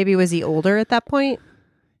 And maybe was he older at that point?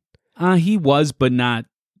 He was, but not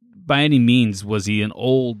by any means was he an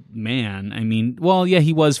old man. I mean, well, yeah,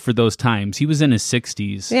 he was for those times. He was in his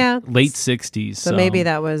 60s. Yeah. Late 60s. So maybe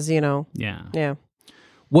that was, Yeah. Yeah.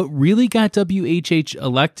 What really got WHH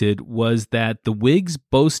elected was that the Whigs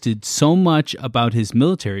boasted so much about his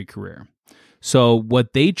military career. So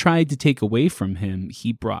what they tried to take away from him,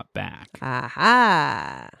 he brought back.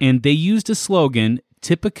 Aha. And they used a slogan,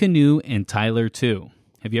 tip a canoe and Tyler too.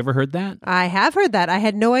 Have you ever heard that? I have heard that. I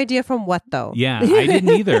had no idea from what, though. Yeah, I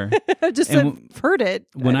didn't either. I just heard it.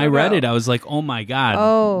 When I read it, I was like, oh my God.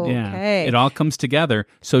 Oh, yeah. Okay. It all comes together.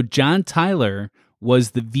 So John Tyler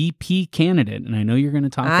was the VP candidate, and I know you're going to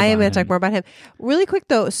talk about him. I am going to talk more about him. Really quick,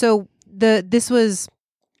 though. So this was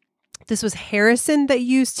This was Harrison that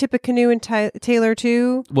used Tippecanoe and Taylor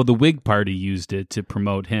too? Well, the Whig Party used it to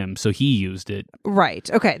promote him, so he used it. Right.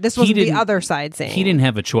 Okay. This was the other side saying. He didn't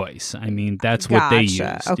have a choice. I mean, that's what they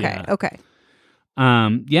used. Okay. Yeah. Okay.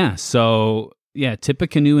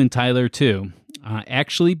 Tippecanoe and Tyler too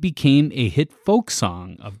actually became a hit folk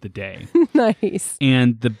song of the day. Nice.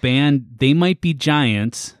 And the band They Might Be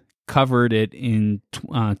Giants covered it in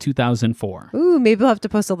 2004. Ooh, maybe we'll have to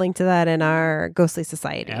post a link to that in our Ghostly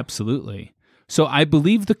Society. Absolutely. So I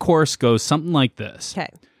believe the chorus goes something like this. Okay.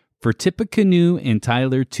 For Tippecanoe and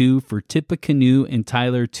Tyler too, for Tippecanoe and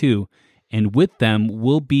Tyler too, and with them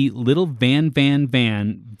will be little Van.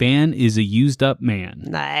 Van is a used up man.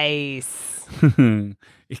 Nice.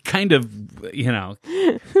 It kind of,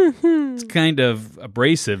 it's kind of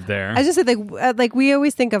abrasive there. I just said, like we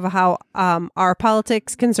always think of how our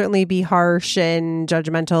politics can certainly be harsh and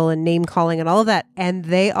judgmental and name calling and all of that, and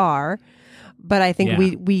they are. But I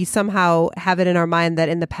think we somehow have it in our mind that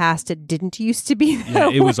in the past it didn't used to be that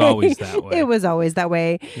way. It was always that way. It was always that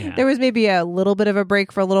way. Yeah. There was maybe a little bit of a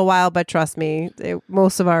break for a little while, but trust me,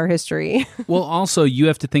 most of our history. Well, also, you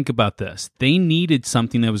have to think about this. They needed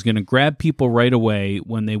something that was going to grab people right away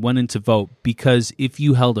when they went in to vote, because if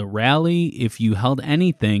you held a rally, if you held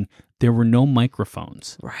anything, there were no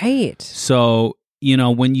microphones. Right. So,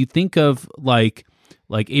 when you think of like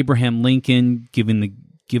Abraham Lincoln given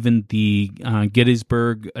the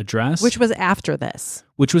Gettysburg Address. Which was after this.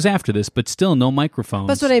 But still no microphones.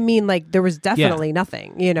 That's what I mean. Like, there was definitely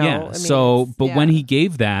nothing, Yeah. When he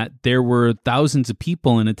gave that, there were thousands of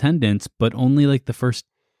people in attendance, but only like the first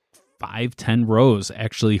 5-10 rows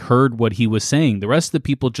actually heard what he was saying. The rest of the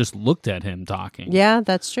people just looked at him talking. Yeah,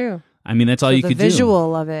 that's true. I mean, that's all you could do. The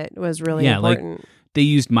visual of it was really important. Like, they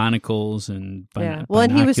used monocles and binoculars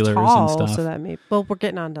and he was tall, and stuff. So that we're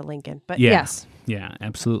getting on to Lincoln, but yes. Yeah,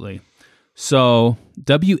 absolutely. So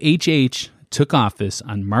WHH took office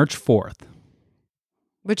on March 4th.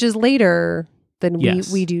 Which is later than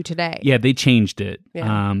we do today. Yeah, they changed it.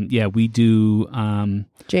 Yeah. We do...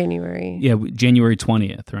 January. Yeah, January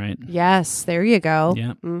 20th, right? Yes, there you go.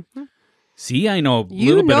 Yeah. Mm-hmm. See, I know a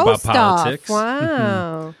little bit about politics.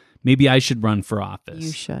 Wow. Maybe I should run for office.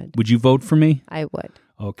 You should. Would you vote for me? I would.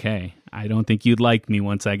 Okay. I don't think you'd like me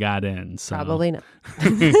once I got in. So. Probably not.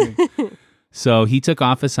 So he took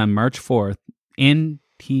office on March 4th, and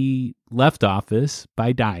he left office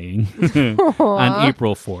by dying on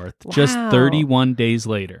April 4th, just 31 days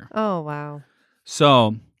later. Oh, wow.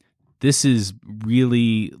 So this is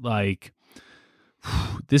really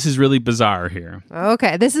bizarre here.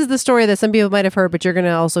 Okay. This is the story that some people might have heard, but you're going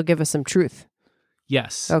to also give us some truth.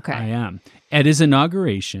 Yes, okay. I am. At his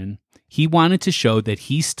inauguration, he wanted to show that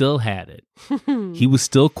he still had it. He was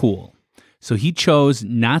still cool. So he chose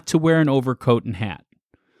not to wear an overcoat and hat.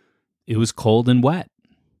 It was cold and wet.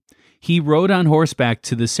 He rode on horseback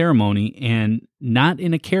to the ceremony and not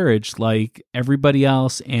in a carriage like everybody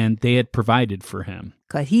else, and they had provided for him.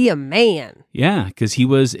 'Cause he a man. Yeah, because he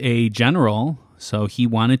was a general, so he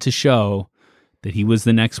wanted to show that he was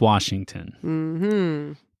the next Washington.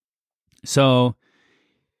 Mm-hmm. So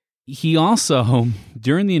he also,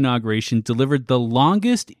 during the inauguration, delivered the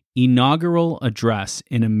longest inaugural address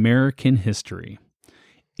in American history,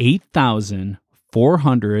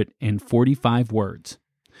 8,445 words.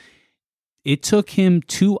 It took him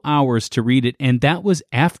 2 hours to read it, and that was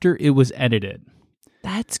after it was edited.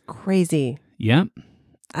 That's crazy. Yep.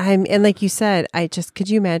 And like you said, could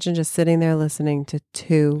you imagine just sitting there listening to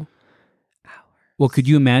 2 hours? Well, could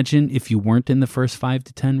you imagine if you weren't in the first 5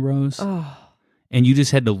 to 10 rows? Oh. And you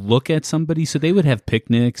just had to look at somebody? So they would have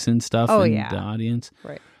picnics and stuff in the audience.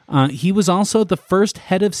 Right. He was also the first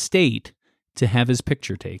head of state to have his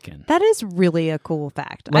picture taken. That is really a cool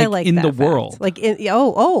fact. Like I like in that the fact. world. Like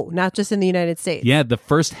not just in the United States. Yeah, the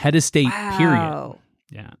first head of state, period.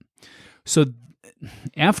 Yeah. So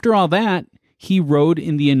after all that, he rode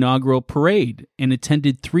in the inaugural parade and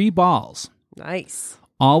attended 3 balls. Nice.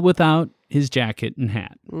 All without his jacket and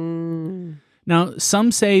hat. Now,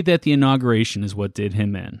 some say that the inauguration is what did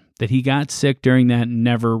him in, that he got sick during that and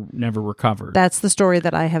never recovered. That's the story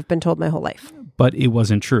that I have been told my whole life. But it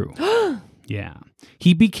wasn't true. Yeah.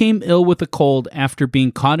 He became ill with a cold after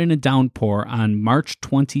being caught in a downpour on March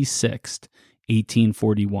 26th,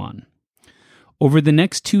 1841. Over the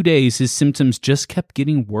next 2 days, his symptoms just kept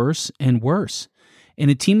getting worse and worse,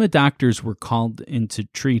 and a team of doctors were called in to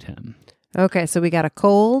treat him. Okay, so we got a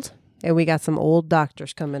cold, and we got some old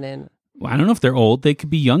doctors coming in. Well, I don't know if they're old. They could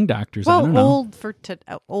be young doctors. I don't know. Old for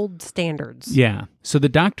old standards. Yeah. So the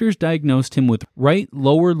doctors diagnosed him with right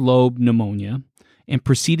lower lobe pneumonia and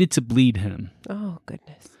proceeded to bleed him. Oh,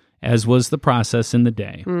 goodness. As was the process in the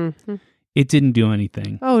day. Mm-hmm. It didn't do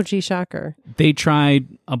anything. Oh, gee, shocker. They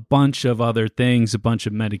tried a bunch of other things, a bunch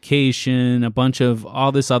of medication, a bunch of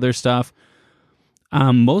all this other stuff.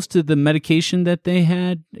 Most of the medication that they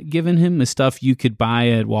had given him is stuff you could buy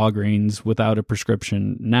at Walgreens without a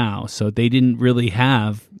prescription now. So they didn't really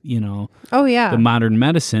have, Oh, yeah. the modern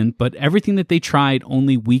medicine, but everything that they tried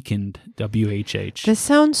only weakened WHH. This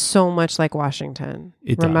sounds so much like Washington.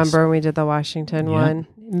 It does. Remember when we did the Washington Yep. one?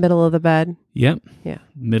 Middle of the bed? Yep. Yeah.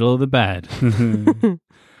 Middle of the bed.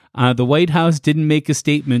 The White House didn't make a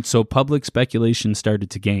statement, so public speculation started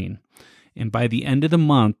to gain. And by the end of the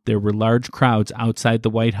month, there were large crowds outside the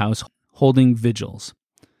White House holding vigils.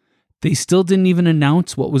 They still didn't even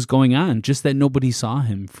announce what was going on, just that nobody saw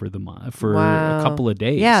him for Wow. a couple of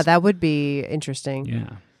days. Yeah, that would be interesting.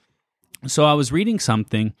 Yeah. So I was reading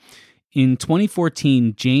something. In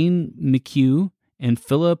 2014, Jane McHugh and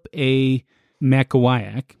Philip A.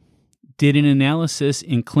 Makowiak did an analysis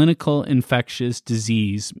in Clinical Infectious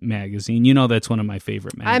Disease magazine. That's one of my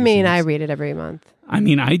favorite magazines. I mean, I read it every month.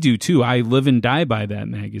 I do too. I live and die by that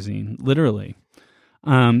magazine, literally.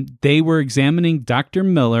 They were examining Dr.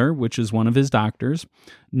 Miller, which is one of his doctors,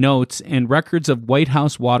 notes and records of White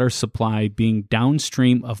House water supply being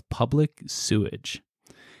downstream of public sewage.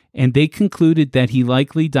 And they concluded that he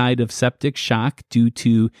likely died of septic shock due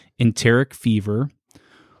to enteric fever,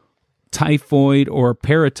 typhoid, or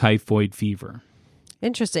paratyphoid fever.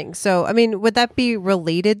 Interesting. So, I mean, would that be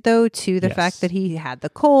related, though, to the Yes. fact that he had the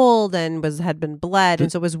cold and had been bled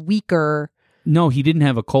and so was weaker? No, he didn't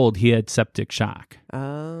have a cold. He had septic shock.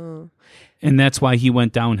 Oh, And that's why he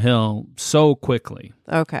went downhill so quickly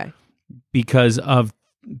okay. because of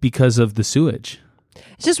the sewage.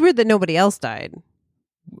 It's just weird that nobody else died.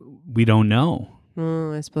 We don't know.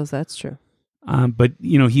 I suppose that's true. But,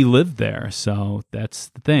 he lived there, so that's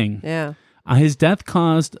the thing. Yeah. His death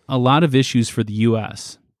caused a lot of issues for the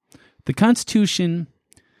U.S. The Constitution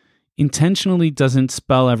intentionally doesn't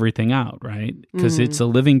spell everything out, right? Because it's a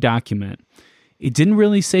living document. It didn't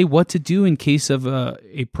really say what to do in case of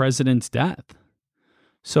a president's death.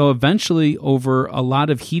 So eventually, over a lot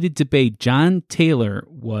of heated debate, John Taylor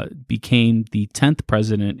became the 10th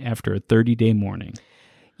president after a 30-day mourning.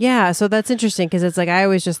 Yeah, so that's interesting because it's like I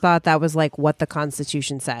always just thought that was like what the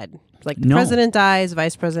Constitution said. Like the No. president dies,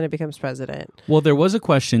 vice president becomes president. Well, there was a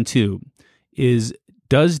question, too,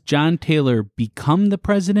 does John Taylor become the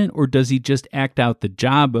president or does he just act out the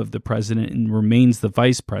job of the president and remains the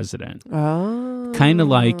vice president? Oh. Kind of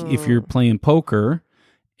like if you're playing poker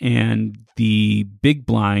and the big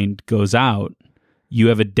blind goes out, you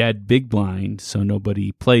have a dead big blind, so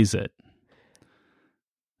nobody plays it.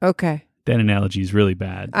 Okay. That analogy is really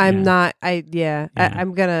bad. Yeah.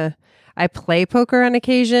 I play poker on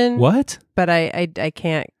occasion. What? But I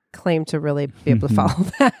can't claim to really be able to follow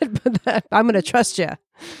that. But I'm going to trust you.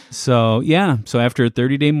 So after a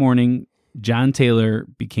 30-day mourning, John Taylor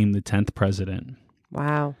became the 10th president.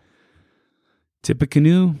 Wow.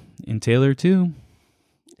 Tippecanoe and Taylor too.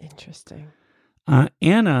 Interesting.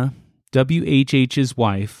 Anna, WHH's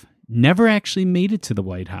wife, never actually made it to the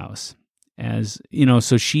White House.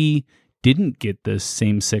 So she didn't get the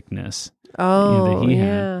same sickness Oh, that he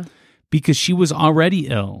yeah. had because she was already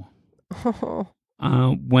ill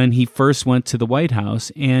when he first went to the White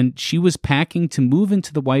House, and she was packing to move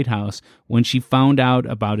into the White House when she found out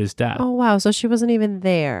about his death. Oh, wow. So she wasn't even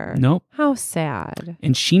there. Nope. How sad.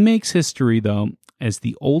 And she makes history, though, as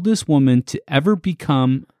the oldest woman to ever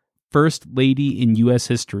become first lady in U.S.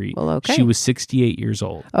 history. Well, okay. She was 68 years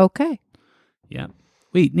old. Okay. Yeah.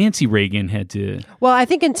 Wait, Nancy Reagan had to... Well, I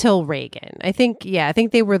think until Reagan. I think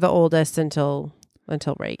they were the oldest until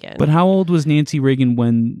Reagan. But how old was Nancy Reagan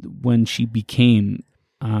when she became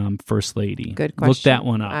first lady? Good question. Look that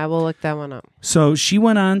one up. I will look that one up. So she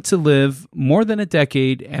went on to live more than a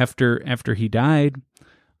decade after he died.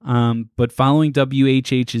 But following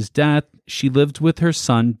WHH's death, she lived with her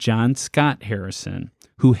son, John Scott Harrison,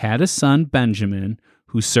 who had a son, Benjamin,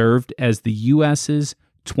 who served as the U.S.'s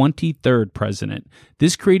 23rd president.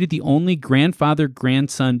 This created the only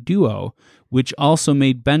grandfather-grandson duo, which also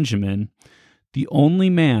made Benjamin the only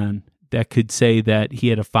man that could say that he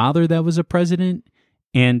had a father that was a president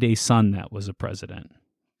and a son that was a president.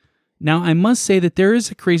 Now, I must say that there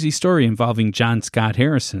is a crazy story involving John Scott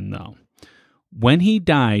Harrison, though. When he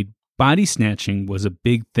died, body snatching was a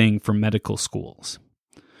big thing for medical schools.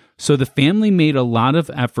 So the family made a lot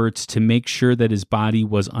of efforts to make sure that his body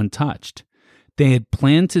was untouched. They had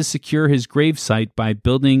planned to secure his gravesite by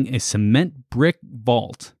building a cement brick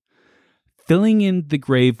vault, filling in the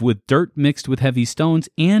grave with dirt mixed with heavy stones,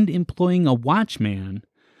 and employing a watchman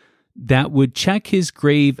that would check his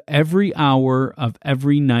grave every hour of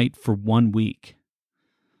every night for 1 week.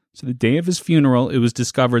 So the day of his funeral, it was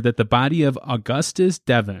discovered that the body of Augustus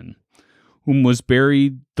Devon, whom was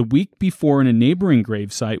buried the week before in a neighboring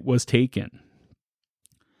gravesite, was taken.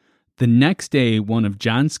 The next day, one of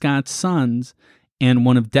John Scott's sons and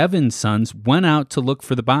one of Devon's sons went out to look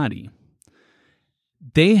for the body.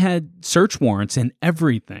 They had search warrants and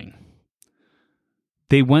everything.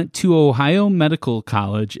 They went to Ohio Medical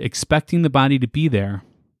College expecting the body to be there,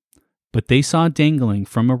 but they saw dangling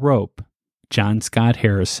from a rope John Scott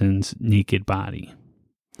Harrison's naked body.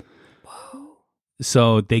 Whoa.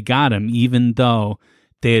 So they got him, even though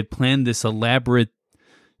they had planned this elaborate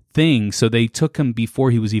thing. So they took him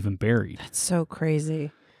before he was even buried. That's so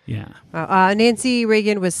crazy. Yeah. Nancy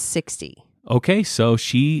Reagan was 60. Okay, so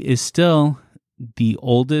she is still the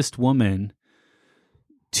oldest woman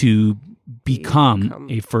to become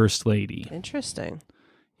a first lady. Interesting.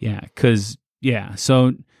 Yeah,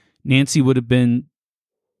 so Nancy would have been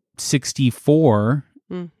 64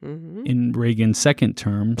 in Reagan's second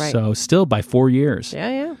term, Right. so still by 4 years.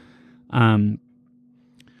 Yeah.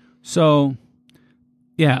 So,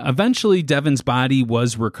 yeah, eventually Devon's body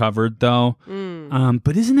was recovered, though.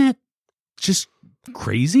 But isn't that just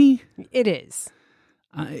crazy? It is.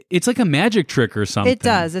 It's like a magic trick or something. It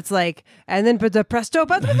does. It's like, and then the presto,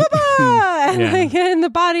 and Yeah. like, and the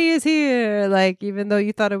body is here. Like, even though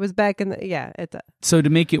you thought it was back in the, it does. So to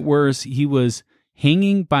make it worse, he was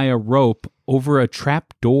hanging by a rope over a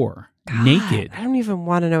trap door, naked. I don't even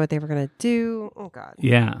want to know what they were going to do. Oh, God.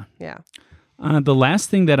 Yeah. Yeah. The last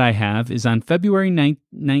thing that I have is on February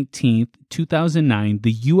 19th, 2009,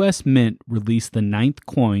 the U.S. Mint released the 9th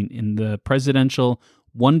coin in the presidential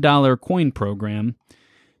 $1 coin program,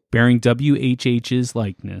 bearing WHH's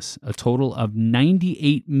likeness. A total of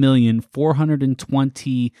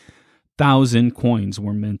 98,420,000 coins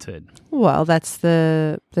were minted. Well, that's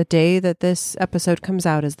the day that this episode comes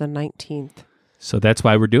out is the 19th. So that's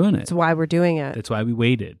why we're doing it. That's why we're doing it. That's why we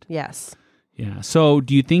waited. Yes. Yeah. So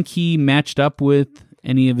do you think he matched up with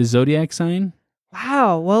any of his zodiac sign?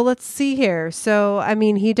 Wow. Well, let's see here. So, I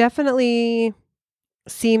mean, he definitely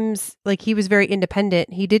seems like he was very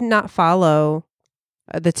independent. He did not follow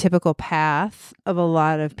the typical path of a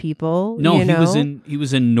lot of people. No, you know? he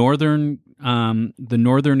was in northern the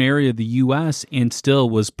northern area of the U.S. and still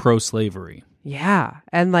was pro-slavery. Yeah.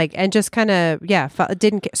 And just kind of,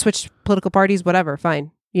 didn't switch political parties, whatever,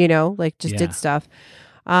 fine. Did stuff.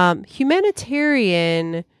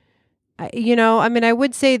 Humanitarian, I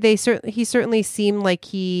would say he certainly seemed like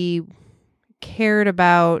he cared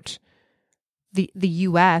about the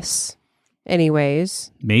U.S.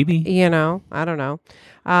 anyways. Maybe. I don't know.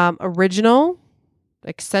 Original,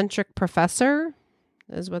 eccentric professor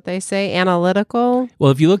is what they say. Analytical.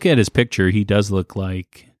 Well, if you look at his picture, he does look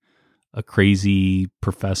like a crazy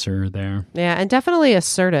professor there. Yeah, and definitely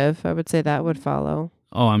assertive. I would say that would follow.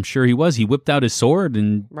 Oh, I'm sure he was. He whipped out his sword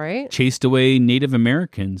and chased away Native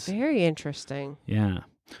Americans. Very interesting. Yeah.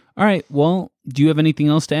 All right. Well, do you have anything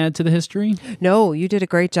else to add to the history? No, you did a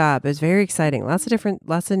great job. It was very exciting. Lots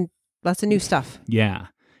of new stuff. Yeah.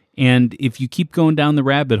 And if you keep going down the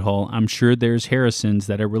rabbit hole, I'm sure there's Harrisons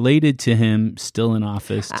that are related to him still in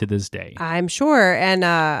office to this day. I'm sure. And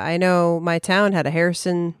I know my town had a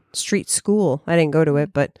Harrison Street School. I didn't go to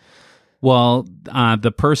it, but... Well,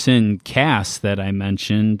 the person, Cass, that I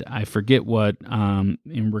mentioned, I forget what,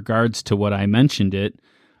 in regards to what I mentioned it,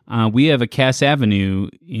 we have a Cass Avenue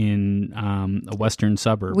in a western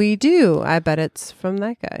suburb. We do. I bet it's from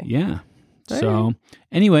that guy. Yeah. So,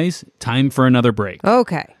 anyways, time for another break.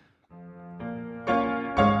 Okay.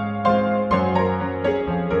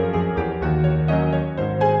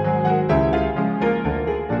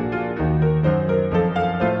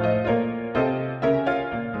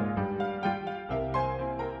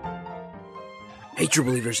 Hey, True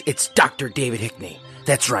Believers, it's Dr. David Hickney.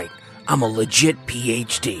 That's right, I'm a legit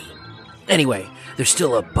PhD. Anyway, there's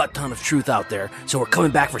still a butt ton of truth out there, so we're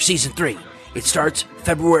coming back for Season 3. It starts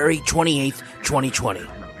February 28th, 2020.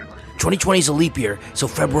 2020 is a leap year, so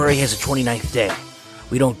February has a 29th day.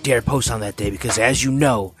 We don't dare post on that day because, as you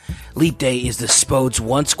know, Leap Day is the Spode's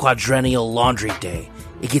once quadrennial laundry day.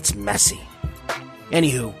 It gets messy.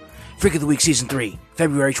 Anywho, Freak of the Week Season 3,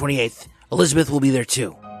 February 28th. Elizabeth will be there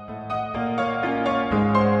too.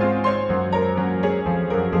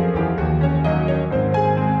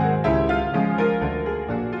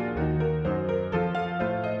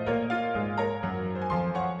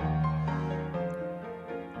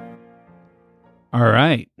 All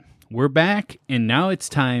right. We're back, and now it's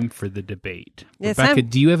time for the debate. Yes, Rebecca,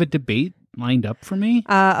 do you have a debate lined up for me?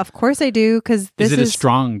 Of course I do, because this is it a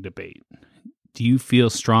strong debate? Do you feel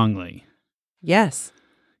strongly? Yes.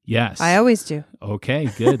 Yes. I always do. Okay,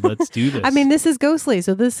 good. Let's do this. I mean, this is Ghostly,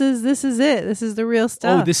 so this is it. This is the real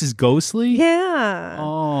stuff. Oh, this is Ghostly? Yeah.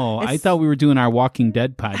 Oh, I It's- thought we were doing our Walking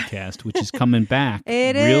Dead podcast, which is coming back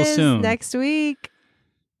It real is soon. next week.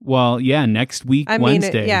 Well, yeah, next week,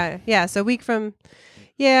 Wednesday. Yeah. So a week from,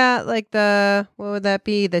 like what would that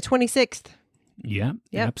be? The 26th. Yeah,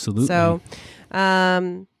 Yep. absolutely. So,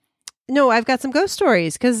 no, I've got some ghost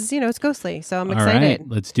stories because it's Ghostly, so I'm All excited. right,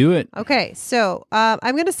 let's do it. Okay, so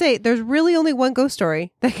I'm going to say there's really only one ghost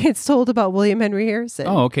story that gets told about William Henry Harrison.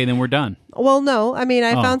 Oh, okay, then we're done. Well, no, I mean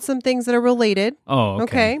I Oh. found some things that are related. Oh,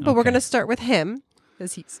 okay. But we're okay. going to start with him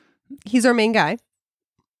because he's our main guy.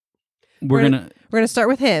 We're gonna. We're going to start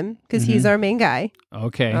with him because he's Mhm. our main guy.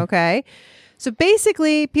 Okay. Okay, so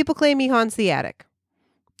basically, people claim he haunts the attic.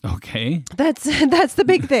 Okay. That's the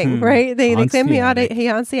big thing, right? They Haunts claim the he attic.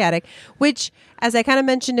 haunts the attic, which, as I kind of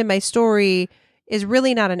mentioned in my story, is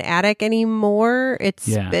really not an attic anymore. It's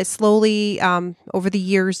slowly, over the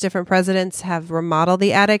years, different presidents have remodeled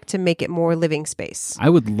the attic to make it more living space. I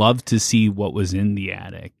would love to see what was in the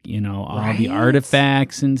attic. All the Right?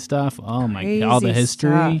 artifacts and stuff. Oh my God, all the Crazy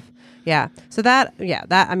history. stuff. Yeah. So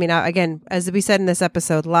I mean, again, as we said in this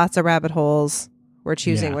episode, lots of rabbit holes. We're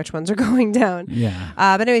choosing Yeah. which ones are going down. Yeah.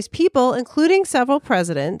 But anyways, people, including several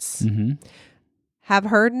presidents, Mm-hmm. have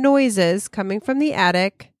heard noises coming from the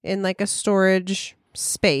attic in like a storage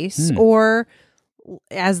space, Hmm. or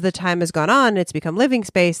as the time has gone on, it's become living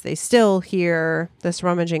space. They still hear this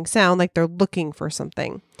rummaging sound like they're looking for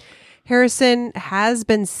something. Harrison has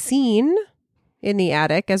been seen in the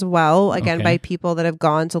attic as well, again, Okay. by people that have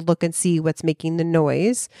gone to look and see what's making the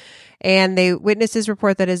noise. And witnesses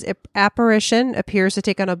report that his apparition appears to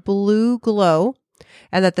take on a blue glow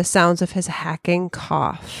and that the sounds of his hacking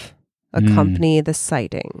cough accompany the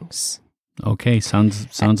sightings. Okay.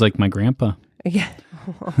 Sounds like my grandpa. Yeah.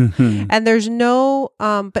 And there's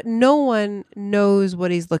but no one knows what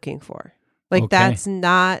he's looking for. Like Okay.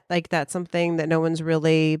 that's something that no one's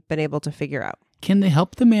really been able to figure out. Can they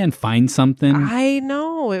help the man find something? I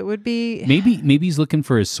know it would be Maybe he's looking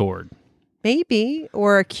for his sword. maybe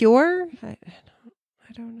or a cure. I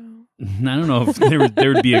don't know. I don't know if there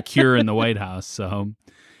would be a cure in the White House. So,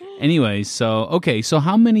 anyway, so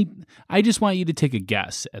how many? I just want you to take a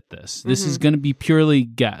guess at this. This is going to be purely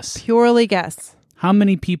guess. Purely guess. How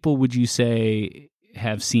many people would you say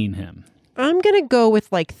have seen him? I'm gonna go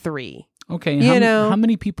with like 3. Okay, how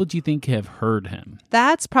many people do you think have heard him?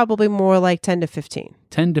 That's probably more like 10 to 15.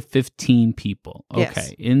 10 to 15 people. Yes.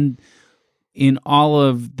 Okay, in all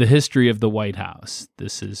of the history of the White House,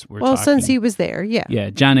 we're talking. Since he was there, yeah. Yeah,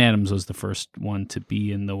 John Adams was the first one to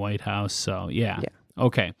be in the White House. So, yeah.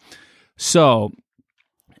 Okay. So,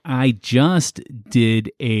 I just did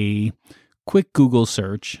a quick Google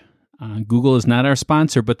search. Google is not our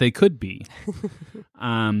sponsor, but they could be.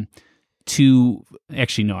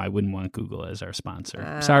 Actually, no, I wouldn't want Google as our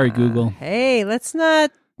sponsor. Sorry, Google. Hey, let's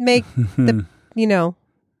not make the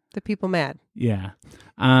people mad. Yeah.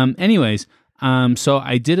 Anyways, so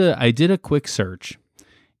I did a quick search,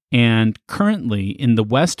 and currently in the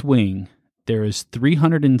West Wing there is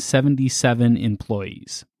 377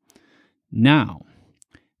 employees. Now,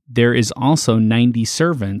 there is also 90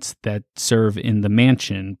 servants that serve in the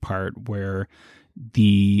mansion part where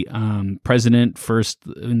the president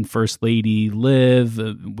and first lady live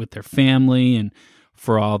with their family, and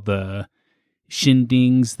for all the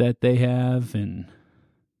shindigs that they have and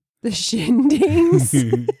The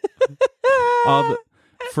shindigs.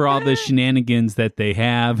 for all the shenanigans that they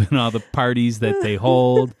have and all the parties that they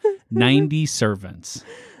hold. 90 servants.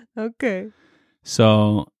 Okay.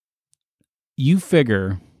 So you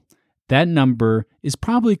figure that number is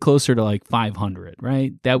probably closer to like 500,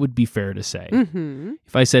 right? That would be fair to say. Mm-hmm.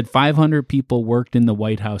 If I said 500 people worked in the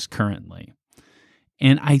White House currently.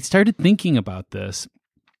 And I started thinking about this.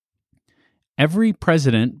 Every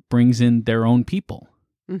president brings in their own people.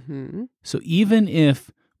 Mm-hmm. So even if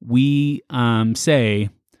we say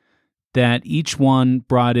that each one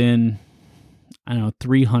brought in,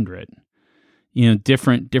 300,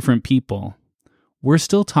 different people, we're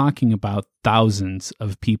still talking about thousands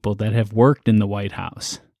of people that have worked in the White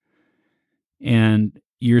House. And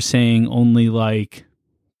you're saying only like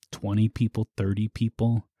 20 people, 30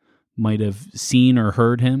 people might have seen or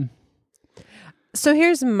heard him? So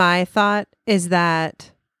here's my thought is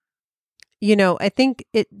that, I think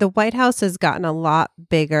the White House has gotten a lot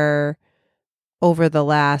bigger over the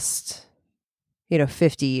last,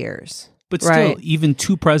 50 years. But still, Right. even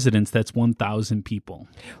 2 presidents, that's 1,000 people.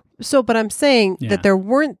 So, but I'm saying Yeah. that there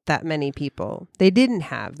weren't that many people. They didn't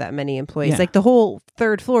have that many employees. Yeah. Like the whole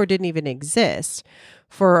third floor didn't even exist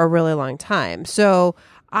for a really long time. So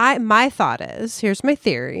My thought is, here's my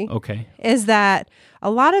theory, Okay. is that a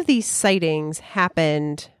lot of these sightings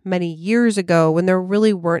happened many years ago when there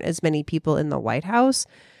really weren't as many people in the White House.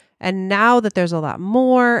 And now that there's a lot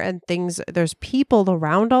more and there's people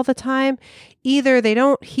around all the time, either they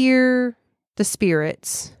don't hear the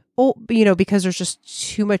spirits, because there's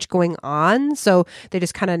just too much going on. So they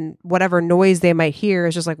just kind of, whatever noise they might hear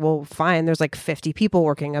is just like, well, fine, there's like 50 people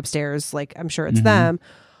working upstairs. Like, I'm sure it's them.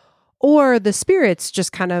 Or the spirits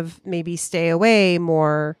just kind of maybe stay away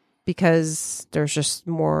more because there's just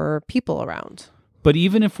more people around. But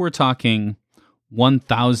even if we're talking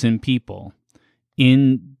 1,000 people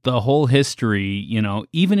in the whole history,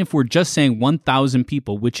 even if we're just saying 1,000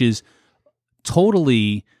 people, which is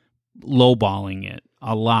totally lowballing it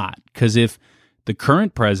a lot, because if the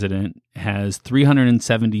current president has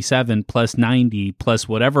 377 plus 90 plus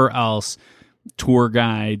whatever else, tour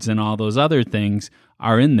guides and all those other things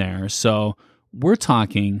are in there. So we're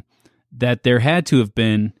talking that there had to have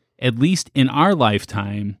been, at least in our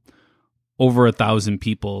lifetime, over 1,000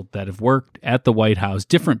 people that have worked at the White House,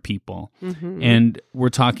 different people. And we're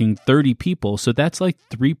talking 30 people. So that's like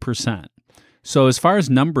 3%. So as far as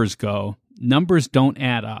numbers go, numbers don't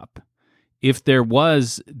add up. If there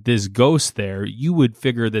was this ghost there, you would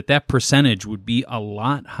figure that percentage would be a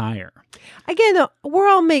lot higher. Again,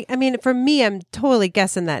 for me, I'm totally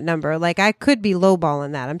guessing that number. Like, I could be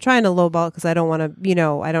lowballing that. I'm trying to lowball because I don't want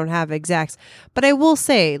to, I don't have exacts. But I will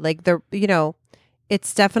say, like,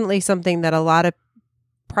 it's definitely something that a lot of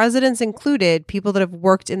presidents included, people that have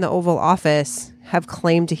worked in the Oval Office, have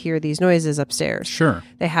claimed to hear these noises upstairs. Sure.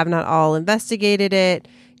 They have not all investigated it.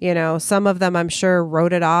 Some of them, I'm sure,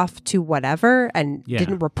 wrote it off to whatever and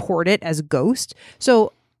didn't report it as ghost.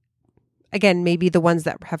 So again, maybe the ones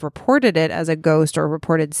that have reported it as a ghost or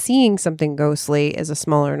reported seeing something ghostly is a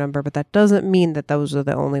smaller number, but that doesn't mean that those are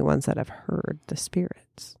the only ones that have heard the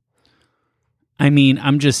spirits. I mean,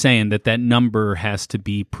 I'm just saying that number has to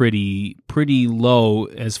be pretty low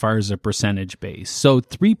as far as a percentage base. So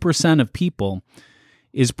 3% of people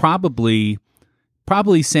is probably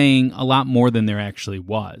saying a lot more than there actually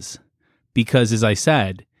was. Because as I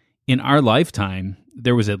said, in our lifetime,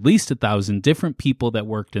 there was at least 1,000 different people that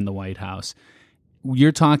worked in the White House.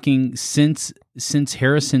 You're talking since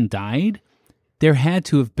Harrison died, there had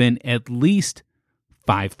to have been at least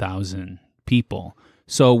 5,000 people.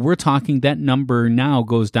 So we're talking that number now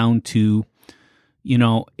goes down to,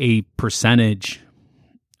 a percentage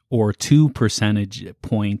or 2 percentage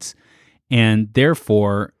points. And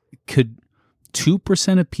therefore, could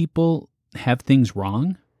 2% of people have things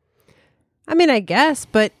wrong? I mean, I guess,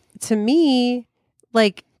 but to me,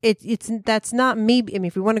 like, that's not maybe,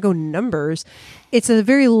 if we want to go numbers, it's a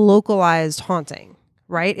very localized haunting,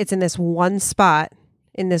 right? It's in this one spot,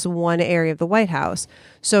 in this one area of the White House.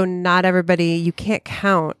 So not everybody, you can't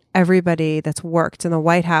count everybody that's worked in the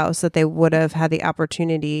White House that they would have had the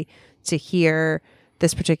opportunity to hear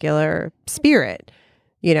this particular spirit.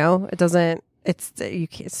 It doesn't, it's a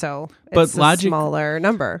smaller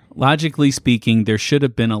number. Logically speaking, there should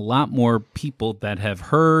have been a lot more people that have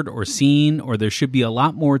heard or seen, or there should be a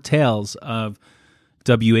lot more tales of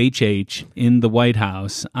WHH in the White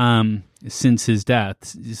House since his death,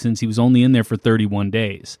 since he was only in there for 31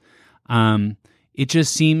 days. It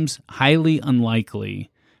just seems highly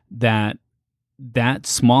unlikely that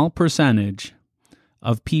small percentage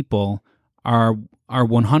of people are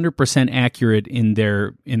 100% accurate in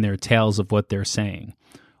their tales of what they're saying.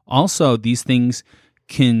 Also, these things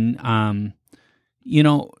can,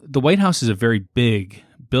 the White House is a very big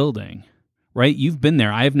building, right? You've been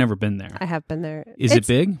there. I have never been there. I have been there. Is it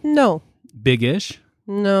big? No. Big-ish?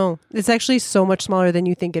 No. It's actually so much smaller than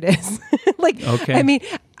you think it is. Okay. I mean,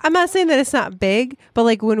 I'm not saying that it's not big, but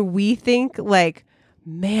like when we think like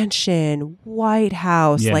mansion, White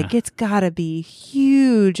House, like it's gotta be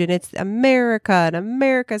huge and it's America and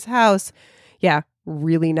America's house. Yeah,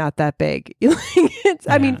 really not that big.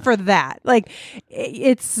 I mean, for that, like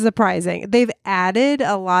it's surprising. They've added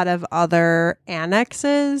a lot of other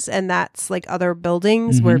annexes, and that's like other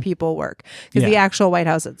buildings where people work, because the actual White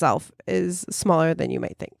House itself is smaller than you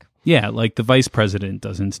might think. Yeah, like the vice president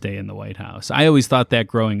doesn't stay in the White House. I always thought that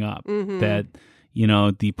growing up, that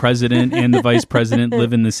the president and the vice president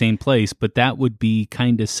live in the same place, but that would be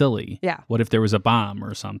kind of silly. Yeah. What if there was a bomb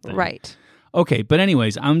or something? Right. Okay, but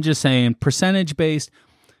anyways, I'm just saying percentage-based,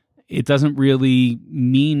 it doesn't really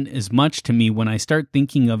mean as much to me when I start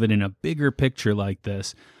thinking of it in a bigger picture like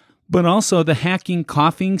this. But also the hacking,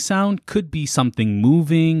 coughing sound could be something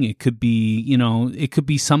moving. It could be, it could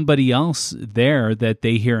be somebody else there that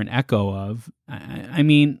they hear an echo of. I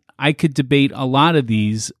mean, I could debate a lot of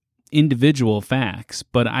these individual facts,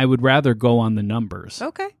 but I would rather go on the numbers.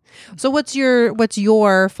 Okay. So what's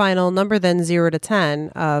your final number then, 0 to 10,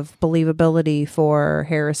 of believability for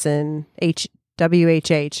Harrison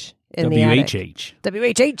WHH in the attic?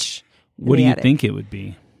 WHH. What do you think it would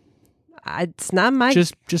be? It's not my...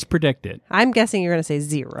 Just predict it. I'm guessing you're going to say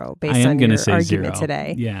 0 based on your argument 0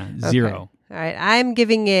 today. Yeah, Okay. 0. All right. I'm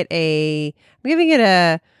giving it a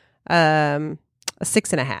 6.5.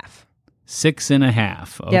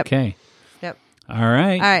 6.5. Yep. Okay. Yep. All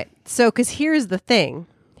right. All right. So, because here's the thing.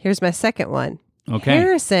 Here's my second one. Okay.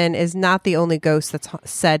 Harrison is not the only ghost that's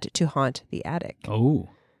said to haunt the attic. Oh.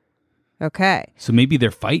 Okay. So maybe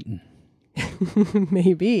they're fighting.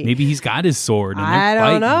 Maybe. Maybe he's got his sword. And I they're don't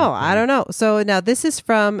fighting. know. I don't know. So now this is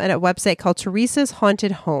from a website called Teresa's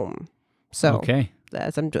Haunted Home. So Okay.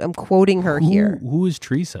 I'm quoting her here. Who is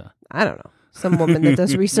Teresa? I don't know. Some woman that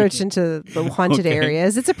does research into the haunted Okay.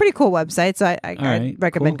 areas. It's a pretty cool website, so I right,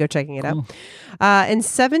 recommend cool, go checking it cool. out. In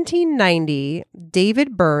 1790,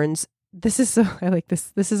 David Burns, I like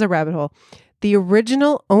this. This is a rabbit hole. The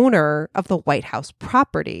original owner of the White House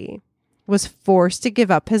property was forced to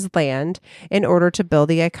give up his land in order to build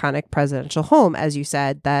the iconic presidential home. As you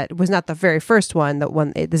said, that was not the very first one.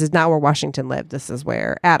 This is not where Washington lived. This is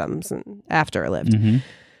where Adams and after lived. Mm-hmm.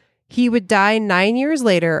 He would die 9 years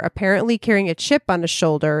later, apparently carrying a chip on his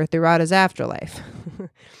shoulder throughout his afterlife.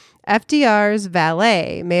 FDR's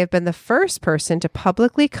valet may have been the first person to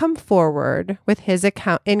publicly come forward with his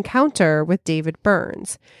encounter with David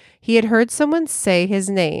Burns. He had heard someone say his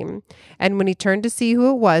name, and when he turned to see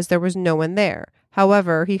who it was, there was no one there.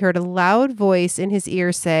 However, he heard a loud voice in his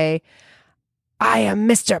ear say, "I am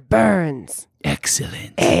Mr. Burns."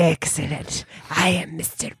 Excellent. Excellent. I am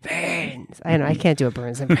Mr. Burns. I know I can't do a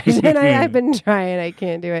Burns impression. I've been trying. I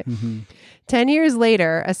can't do it. 10 years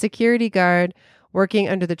later, a security guard working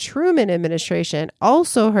under the Truman administration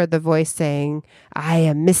also heard the voice saying, "I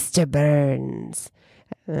am Mr. Burns."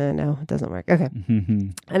 No, it doesn't work. Okay.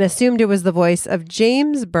 And assumed it was the voice of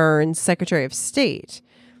James Burns, Secretary of State.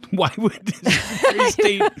 Why would the Secretary of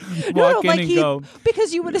State walk in and go?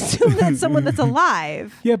 Because you would assume that's someone that's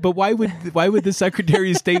alive. Yeah, but why would the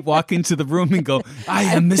Secretary of State walk into the room and go, "I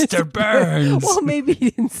am Mr. Burns"? Well, maybe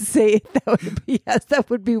he didn't say it. That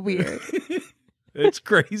would be weird. It's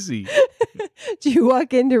crazy. Do you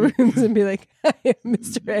walk into rooms and be like, "I am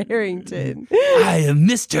Mr. Harrington"? I am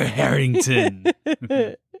Mr. Harrington.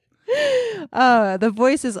 The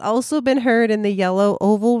voice has also been heard in the Yellow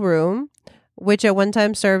Oval Room, which at one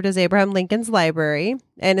time served as Abraham Lincoln's library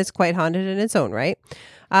and is quite haunted in its own right,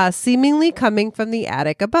 seemingly coming from the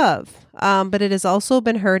attic above. But it has also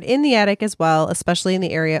been heard in the attic as well, especially in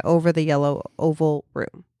the area over the Yellow Oval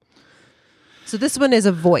Room. So this one is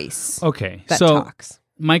a voice Okay, that so talks.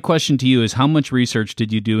 my question to you is, how much research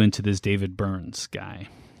did you do into this David Burns guy?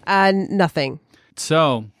 Nothing.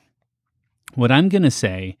 So what I'm going to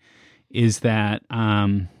say is that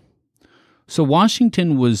so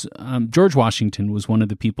George Washington was one of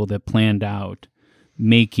the people that planned out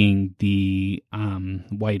making the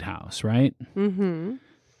White House, right? Mm-hmm.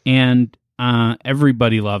 And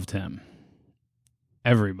everybody loved him.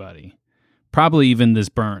 Everybody. Probably even this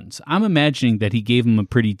Burns. I'm imagining that he gave him a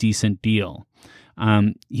pretty decent deal.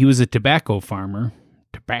 He was a tobacco farmer.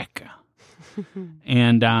 Tobacco.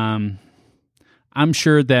 And I'm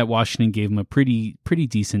sure that Washington gave him a pretty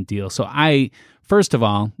decent deal. So I, first of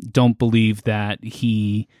all, don't believe that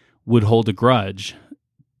he would hold a grudge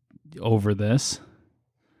over this.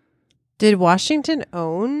 Did Washington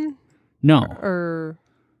own? No. Or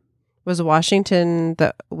was Washington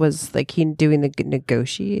that was like he doing the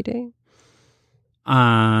negotiating?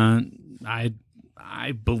 I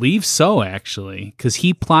believe so, actually, because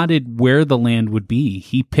he plotted where the land would be.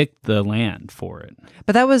 He picked the land for it.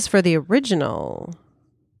 But that was for the original,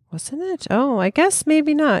 wasn't it? Oh, I guess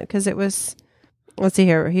maybe not, because it was, let's see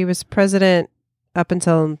here, he was president up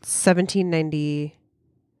until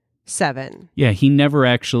 1797. Yeah, he never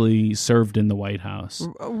actually served in the White House.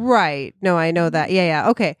 Right. No, I know that. Yeah.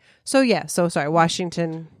 Okay. So sorry,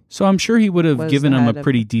 Washington. So I'm sure he would have Was given the him head a of-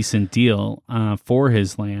 pretty decent deal for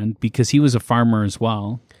his land because he was a farmer as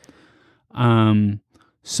well.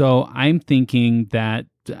 So I'm thinking that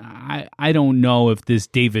I don't know if this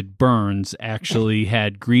David Burns actually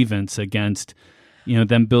had grievance against,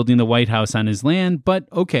 them building the White House on his land.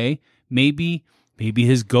 But okay, maybe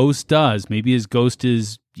his ghost does. Maybe his ghost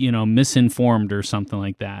is, misinformed or something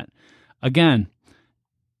like that. Again,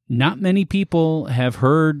 not many people have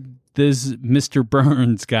heard this Mr.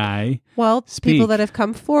 Burns guy. Well, Speak. people that have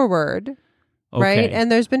come forward, right? Okay. And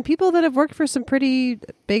there's been people that have worked for some pretty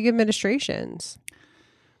big administrations.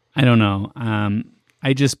 I don't know.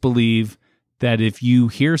 I just believe that if you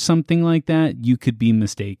hear something like that, you could be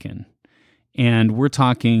mistaken. And we're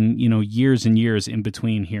talking, years and years in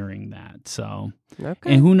between hearing that. So,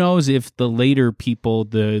 Okay. and who knows if the later people,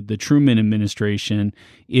 the Truman administration,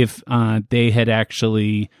 if they had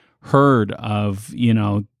actually heard of,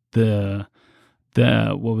 the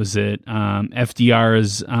what was it,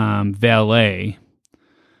 FDR's valet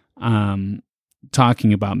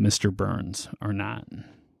talking about Mr. Burns or not.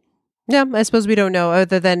 Yeah, I suppose we don't know,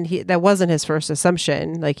 other than that wasn't his first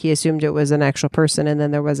assumption. Like, he assumed it was an actual person, and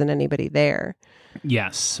then there wasn't anybody there.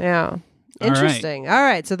 Yes. Yeah. Interesting. All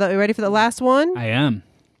right. So you ready for the last one? I am.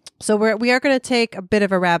 So we are going to take a bit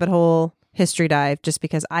of a rabbit hole history dive, just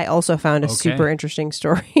because I also found a super interesting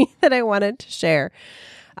story that I wanted to share.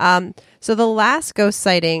 So the last ghost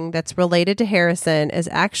sighting that's related to Harrison is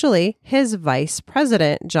actually his vice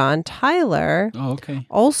president, John Tyler. Oh, okay.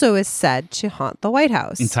 Also is said to haunt the White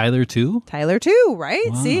House. And Tyler too? Tyler too,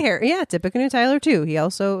 right? Wow. See, Tippecanoe Tyler too. He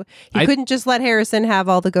couldn't just let Harrison have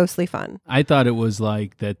all the ghostly fun. I thought it was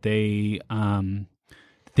like that they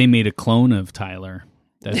made a clone of Tyler.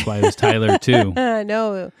 That's why it was Tyler 2.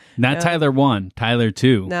 No. Not Tyler 1, Tyler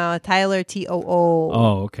 2. No, Tyler TOO.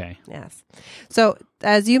 Oh, okay. Yes. So,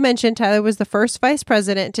 as you mentioned, Tyler was the first vice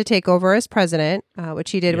president to take over as president,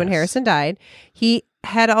 which he did when Yes. Harrison died. He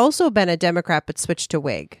had also been a Democrat, but switched to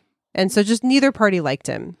Whig. And so just neither party liked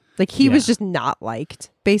him. Like, he was just not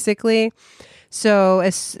liked, basically. So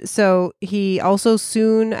he also,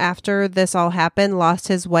 soon after this all happened, lost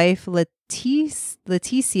his wife, Letitia,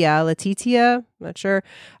 not sure,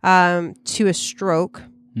 to a stroke.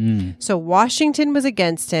 So Washington was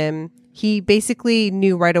against him. He basically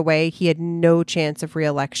knew right away he had no chance of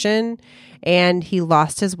re-election, and he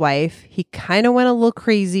lost his wife. He kind of went a little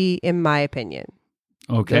crazy, in my opinion.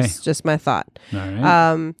 Okay. That's just my thought.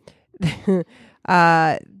 All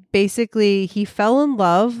right. Basically, he fell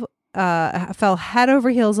head over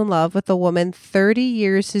heels in love with a woman 30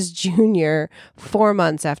 years his junior, 4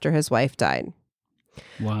 months after his wife died.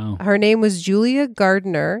 Wow. Her name was Julia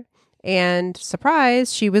Gardner, and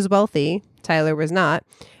surprise, she was wealthy. Tyler was not,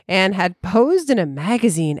 and had posed in a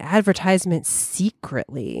magazine advertisement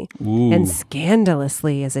secretly and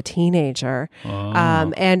scandalously as a teenager,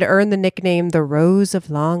 and earned the nickname the Rose of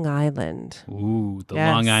Long Island. Ooh, the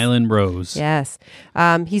Yes. Long Island Rose. Yes.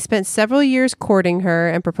 He spent several years courting her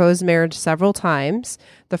and proposed marriage several times.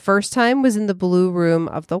 The first time was in the Blue Room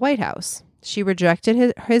of the White House. She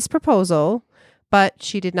rejected his proposal, but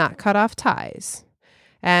she did not cut off ties.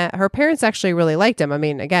 Her parents actually really liked him. I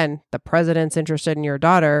mean, again, the president's interested in your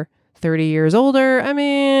daughter, 30 years older. I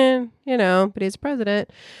mean, but he's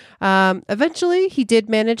president. Eventually, he did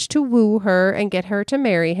manage to woo her and get her to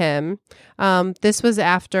marry him. This was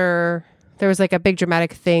after there was like a big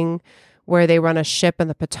dramatic thing where they run a ship in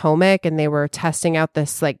the Potomac and they were testing out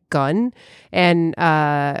this like gun, and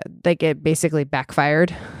it basically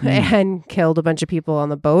backfired and killed a bunch of people on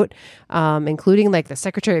the boat, including like the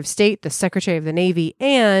Secretary of State, the Secretary of the Navy,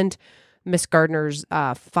 and Miss Gardner's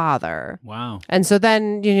father. Wow. And so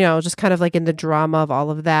then, just kind of like in the drama of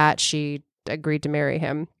all of that, she agreed to marry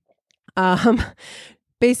him.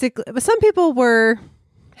 Basically, but some people were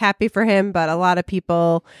happy for him, but a lot of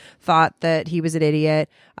people thought that he was an idiot.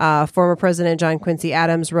 Former President John Quincy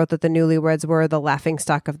Adams wrote that the newlyweds were the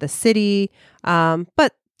laughingstock of the city.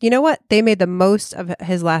 But you know what? They made the most of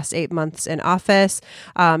his last 8 months in office.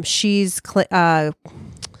 She's given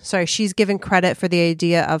credit for the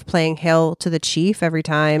idea of playing Hail to the Chief every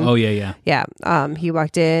time. Oh, yeah. Yeah. He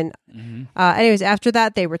walked in. Anyways, after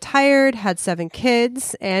that, they retired, had 7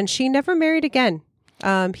 kids, and she never married again.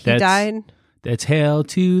 He died. That's Hail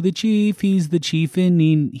to the Chief. He's the chief and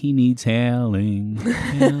he needs hailing.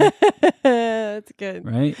 Hail. That's good.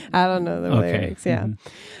 Right? I don't know the lyrics. Yeah.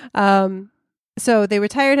 Mhm. So they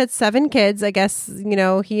retired, had 7 kids. I guess,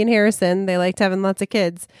 he and Harrison, they liked having lots of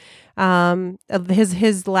kids.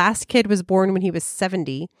 His last kid was born when he was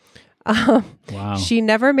 70. Wow. She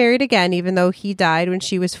never married again, even though he died when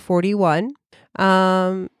she was 41.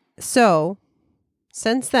 So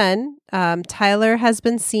since then, Tyler has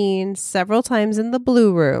been seen several times in the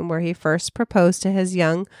Blue Room, where he first proposed to his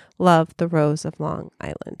young love, the Rose of Long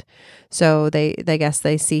Island. So they guess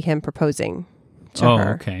they see him proposing to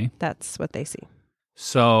her. Okay. That's what they see.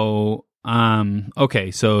 So,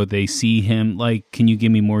 okay. So they see him, can you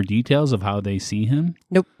give me more details of how they see him?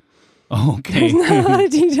 Nope. Okay. There's not a lot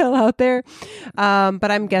of detail out there. But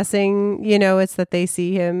I'm guessing, it's that they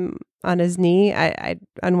see him on his knee,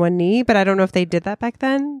 on one knee, but I don't know if they did that back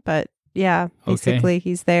then. But yeah, basically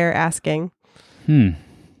he's there asking.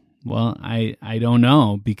 Well, I don't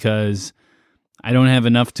know, because I don't have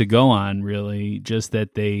enough to go on, really. Just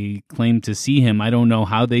that they claim to see him. I don't know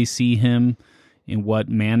how they see him. in what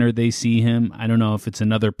manner they see him. I don't know if it's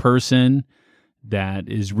another person that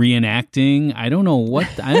is reenacting. I don't know what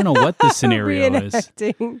the scenario is.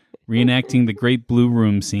 Reenacting the Great Blue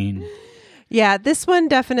Room scene. Yeah, this one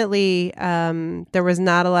definitely there was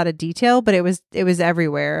not a lot of detail, but it was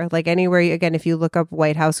everywhere. Like anywhere, again, if you look up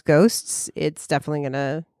White House ghosts, it's definitely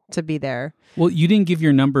gonna to be there. Well, you didn't give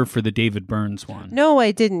your number for the David Burns one. No,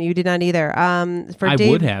 I didn't. You did not either. I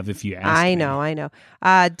would have if you asked me. I know.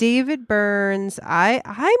 David Burns,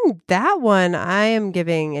 I'm that one. I am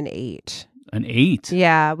giving an 8. An 8?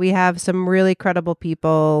 Yeah, we have some really credible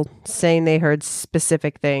people saying they heard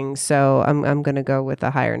specific things, so I'm going to go with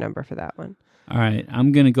a higher number for that one. All right,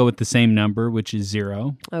 I'm going to go with the same number, which is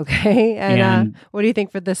 0. Okay, and what do you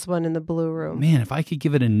think for this one in the Blue Room? Man, if I could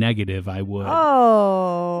give it a negative, I would.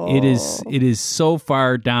 Oh, it is so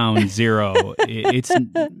far down 0. It's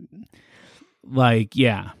like,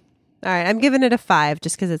 yeah. All right, I'm giving it a 5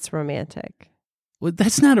 just because it's romantic. Well,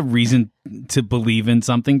 that's not a reason to believe in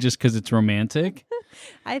something just because it's romantic.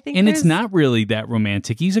 I think, and it's not really that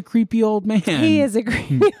romantic. He's a creepy old man. He is a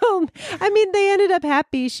creepy old. I mean, they ended up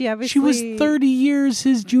happy. She was 30 years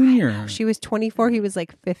his junior. She was 24. He was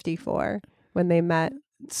like 54 when they met.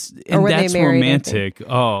 And that's romantic.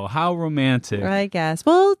 Oh, how romantic! I guess.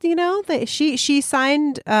 Well, she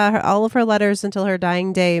signed all of her letters until her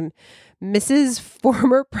dying day. Mrs.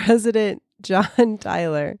 Former President John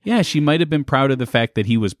Tyler. Yeah, she might have been proud of the fact that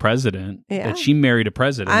he was president, that she married a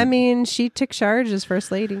president. I mean, she took charge as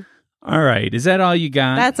first lady. All right. Is that all you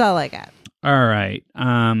got? That's all I got. All right. Do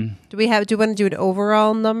you want to do an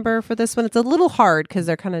overall number for this one? It's a little hard because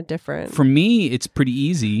they're kind of different. For me, it's pretty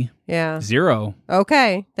easy. Yeah. 0.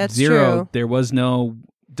 Okay. That's 0. true. There was no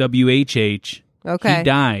WHH. Okay. He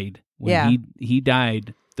died. He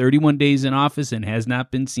died 31 days in office and has not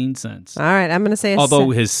been seen since. All right. I'm going to say although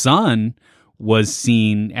his son was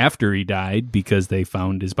seen after he died because they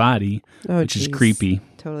found his body, which is creepy.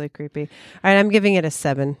 Totally creepy. All right. I'm giving it a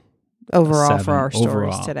 7 overall for our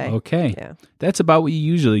stories today. Okay. Yeah. That's about what you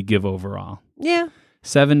usually give overall. Yeah.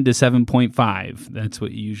 7 to 7.5. That's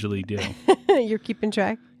what you usually do. You're keeping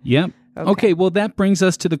track? Yep. Okay. Well, that brings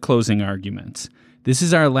us to the closing arguments. This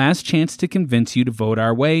is our last chance to convince you to vote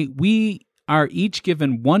our way. We are each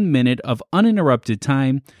given 1 minute of uninterrupted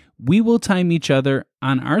time. We will time each other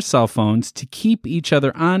on our cell phones to keep each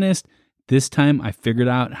other honest. This time I figured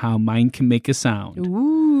out how mine can make a sound.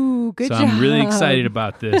 Ooh, good job. So I'm really excited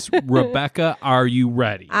about this. Rebecca, are you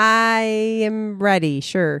ready? I am ready,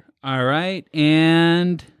 sure. All right,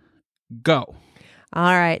 and go.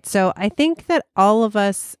 All right, so I think that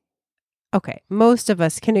most of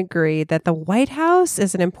us can agree that the White House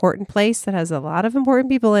is an important place that has a lot of important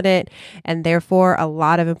people in it and therefore a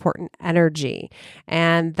lot of important energy.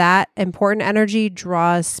 And that important energy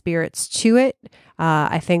draws spirits to it.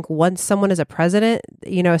 I think once someone is a president,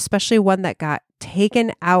 especially one that got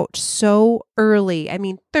taken out so early,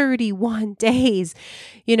 31 days,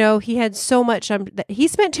 he had so much, he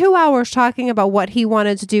spent 2 hours talking about what he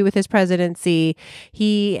wanted to do with his presidency.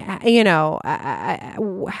 He,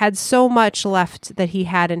 had so much left that he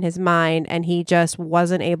had in his mind, and he just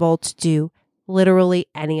wasn't able to do literally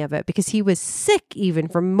any of it because he was sick even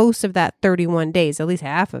for most of that 31 days, at least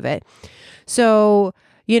half of it. So,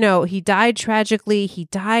 he died tragically. He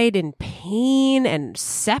died in pain and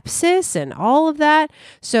sepsis and all of that.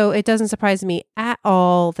 So it doesn't surprise me at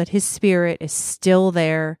all that his spirit is still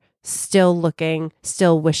there, still looking,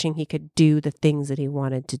 still wishing he could do the things that he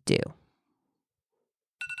wanted to do.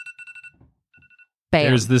 Bam.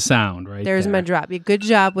 There's the sound right There's there. my drop. Good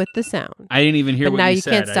job with the sound. I didn't even hear but what now you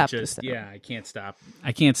said. Can't stop the sound. Yeah, I can't stop.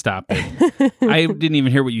 I can't stop it. I didn't even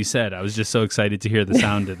hear what you said. I was just so excited to hear the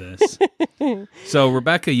sound of this. So,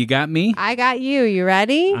 Rebecca, you got me? I got you. You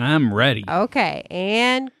ready? I'm ready. Okay,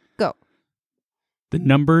 and go. The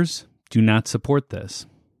numbers do not support this.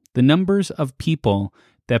 The numbers of people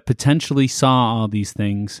that potentially saw all these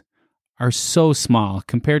things are so small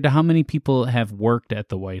compared to how many people have worked at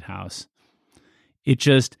the White House. It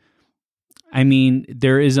just,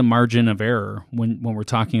 there is a margin of error when we're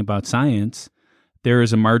talking about science. There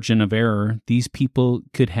is a margin of error. These people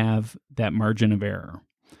could have that margin of error.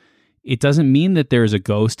 It doesn't mean that there's a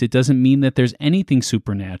ghost. It doesn't mean that there's anything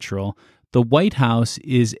supernatural. The White House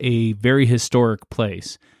is a very historic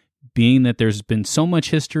place. Being that there's been so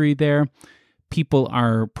much history there, people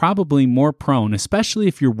are probably more prone, especially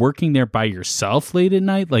if you're working there by yourself late at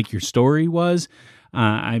night, like your story was.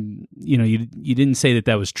 You didn't say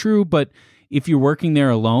that was true, but if you're working there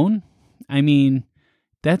alone,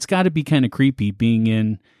 that's got to be kind of creepy being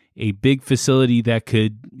in a big facility that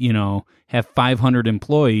could, have 500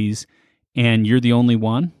 employees and you're the only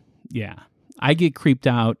one. Yeah, I get creeped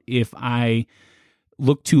out if I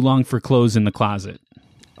look too long for clothes in the closet.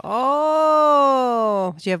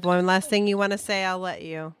 Oh, do you have one last thing you want to say? I'll let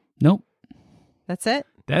you. Nope. That's it?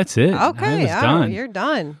 That's it. Okay. I was done. You're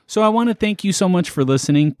done. So I want to thank you so much for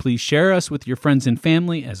listening. Please share us with your friends and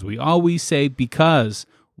family, as we always say, because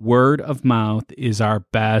word of mouth is our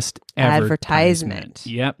best advertisement.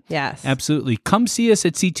 Yep. Yes. Absolutely. Come see us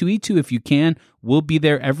at C2E2 if you can. We'll be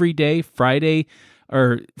there every day, Friday,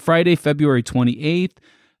 February 28th,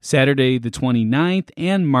 Saturday the 29th,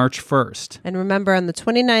 and March 1st. And remember, on the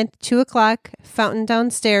 29th, 2 o'clock, Fountain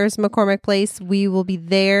Downstairs, McCormick Place, we will be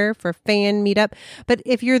there for fan meetup. But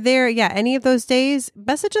if you're there, any of those days,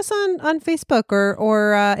 message us on Facebook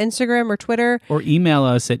or Instagram or Twitter. Or email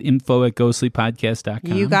us at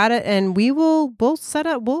info@ghostlypodcast.com. You got it. And we'll set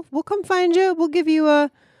up, we'll come find you. We'll give you a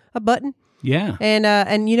button. Yeah.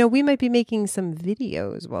 And we might be making some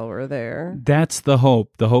videos while we're there. That's the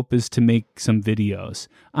hope. The hope is to make some videos.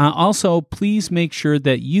 Also, please make sure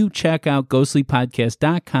that you check out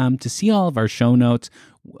ghostlypodcast.com to see all of our show notes.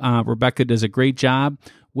 Rebecca does a great job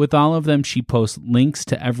with all of them. She posts links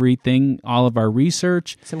to everything, all of our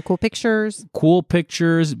research. Some cool pictures,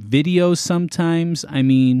 videos sometimes. I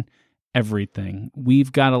mean, everything.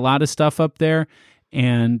 We've got a lot of stuff up there.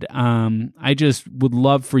 And I just would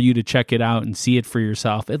love for you to check it out and see it for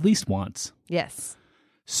yourself at least once. Yes.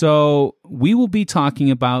 So we will be talking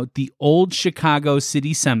about the old Chicago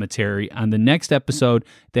City Cemetery on the next episode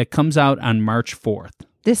that comes out on March 4th.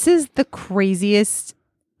 This is the craziest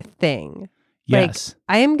thing. Yes.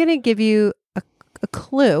 I am going to give you a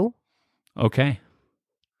clue. Okay.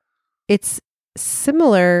 It's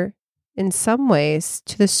similar in some ways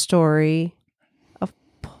to the story of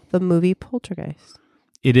the movie Poltergeist.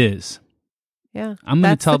 It is. Yeah. I'm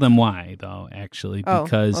going to tell them why, though, actually,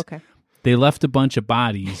 because they left a bunch of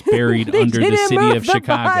bodies buried under the city of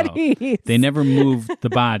Chicago. Bodies. They never moved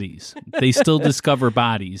the bodies. They still discover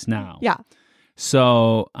bodies now. Yeah.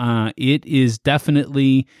 So it is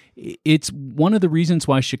definitely, it's one of the reasons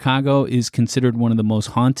why Chicago is considered one of the most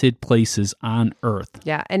haunted places on earth.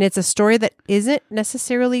 Yeah, and it's a story that isn't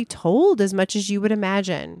necessarily told as much as you would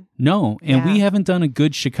imagine. No, and we haven't done a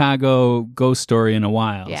good Chicago ghost story in a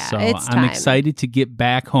while. Yeah, so it's I'm time. excited to get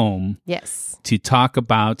back home. Yes. To talk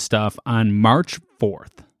about stuff on March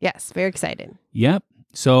 4th. Yes, very excited. Yep.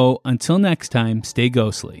 So until next time, stay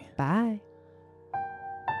ghostly. Bye.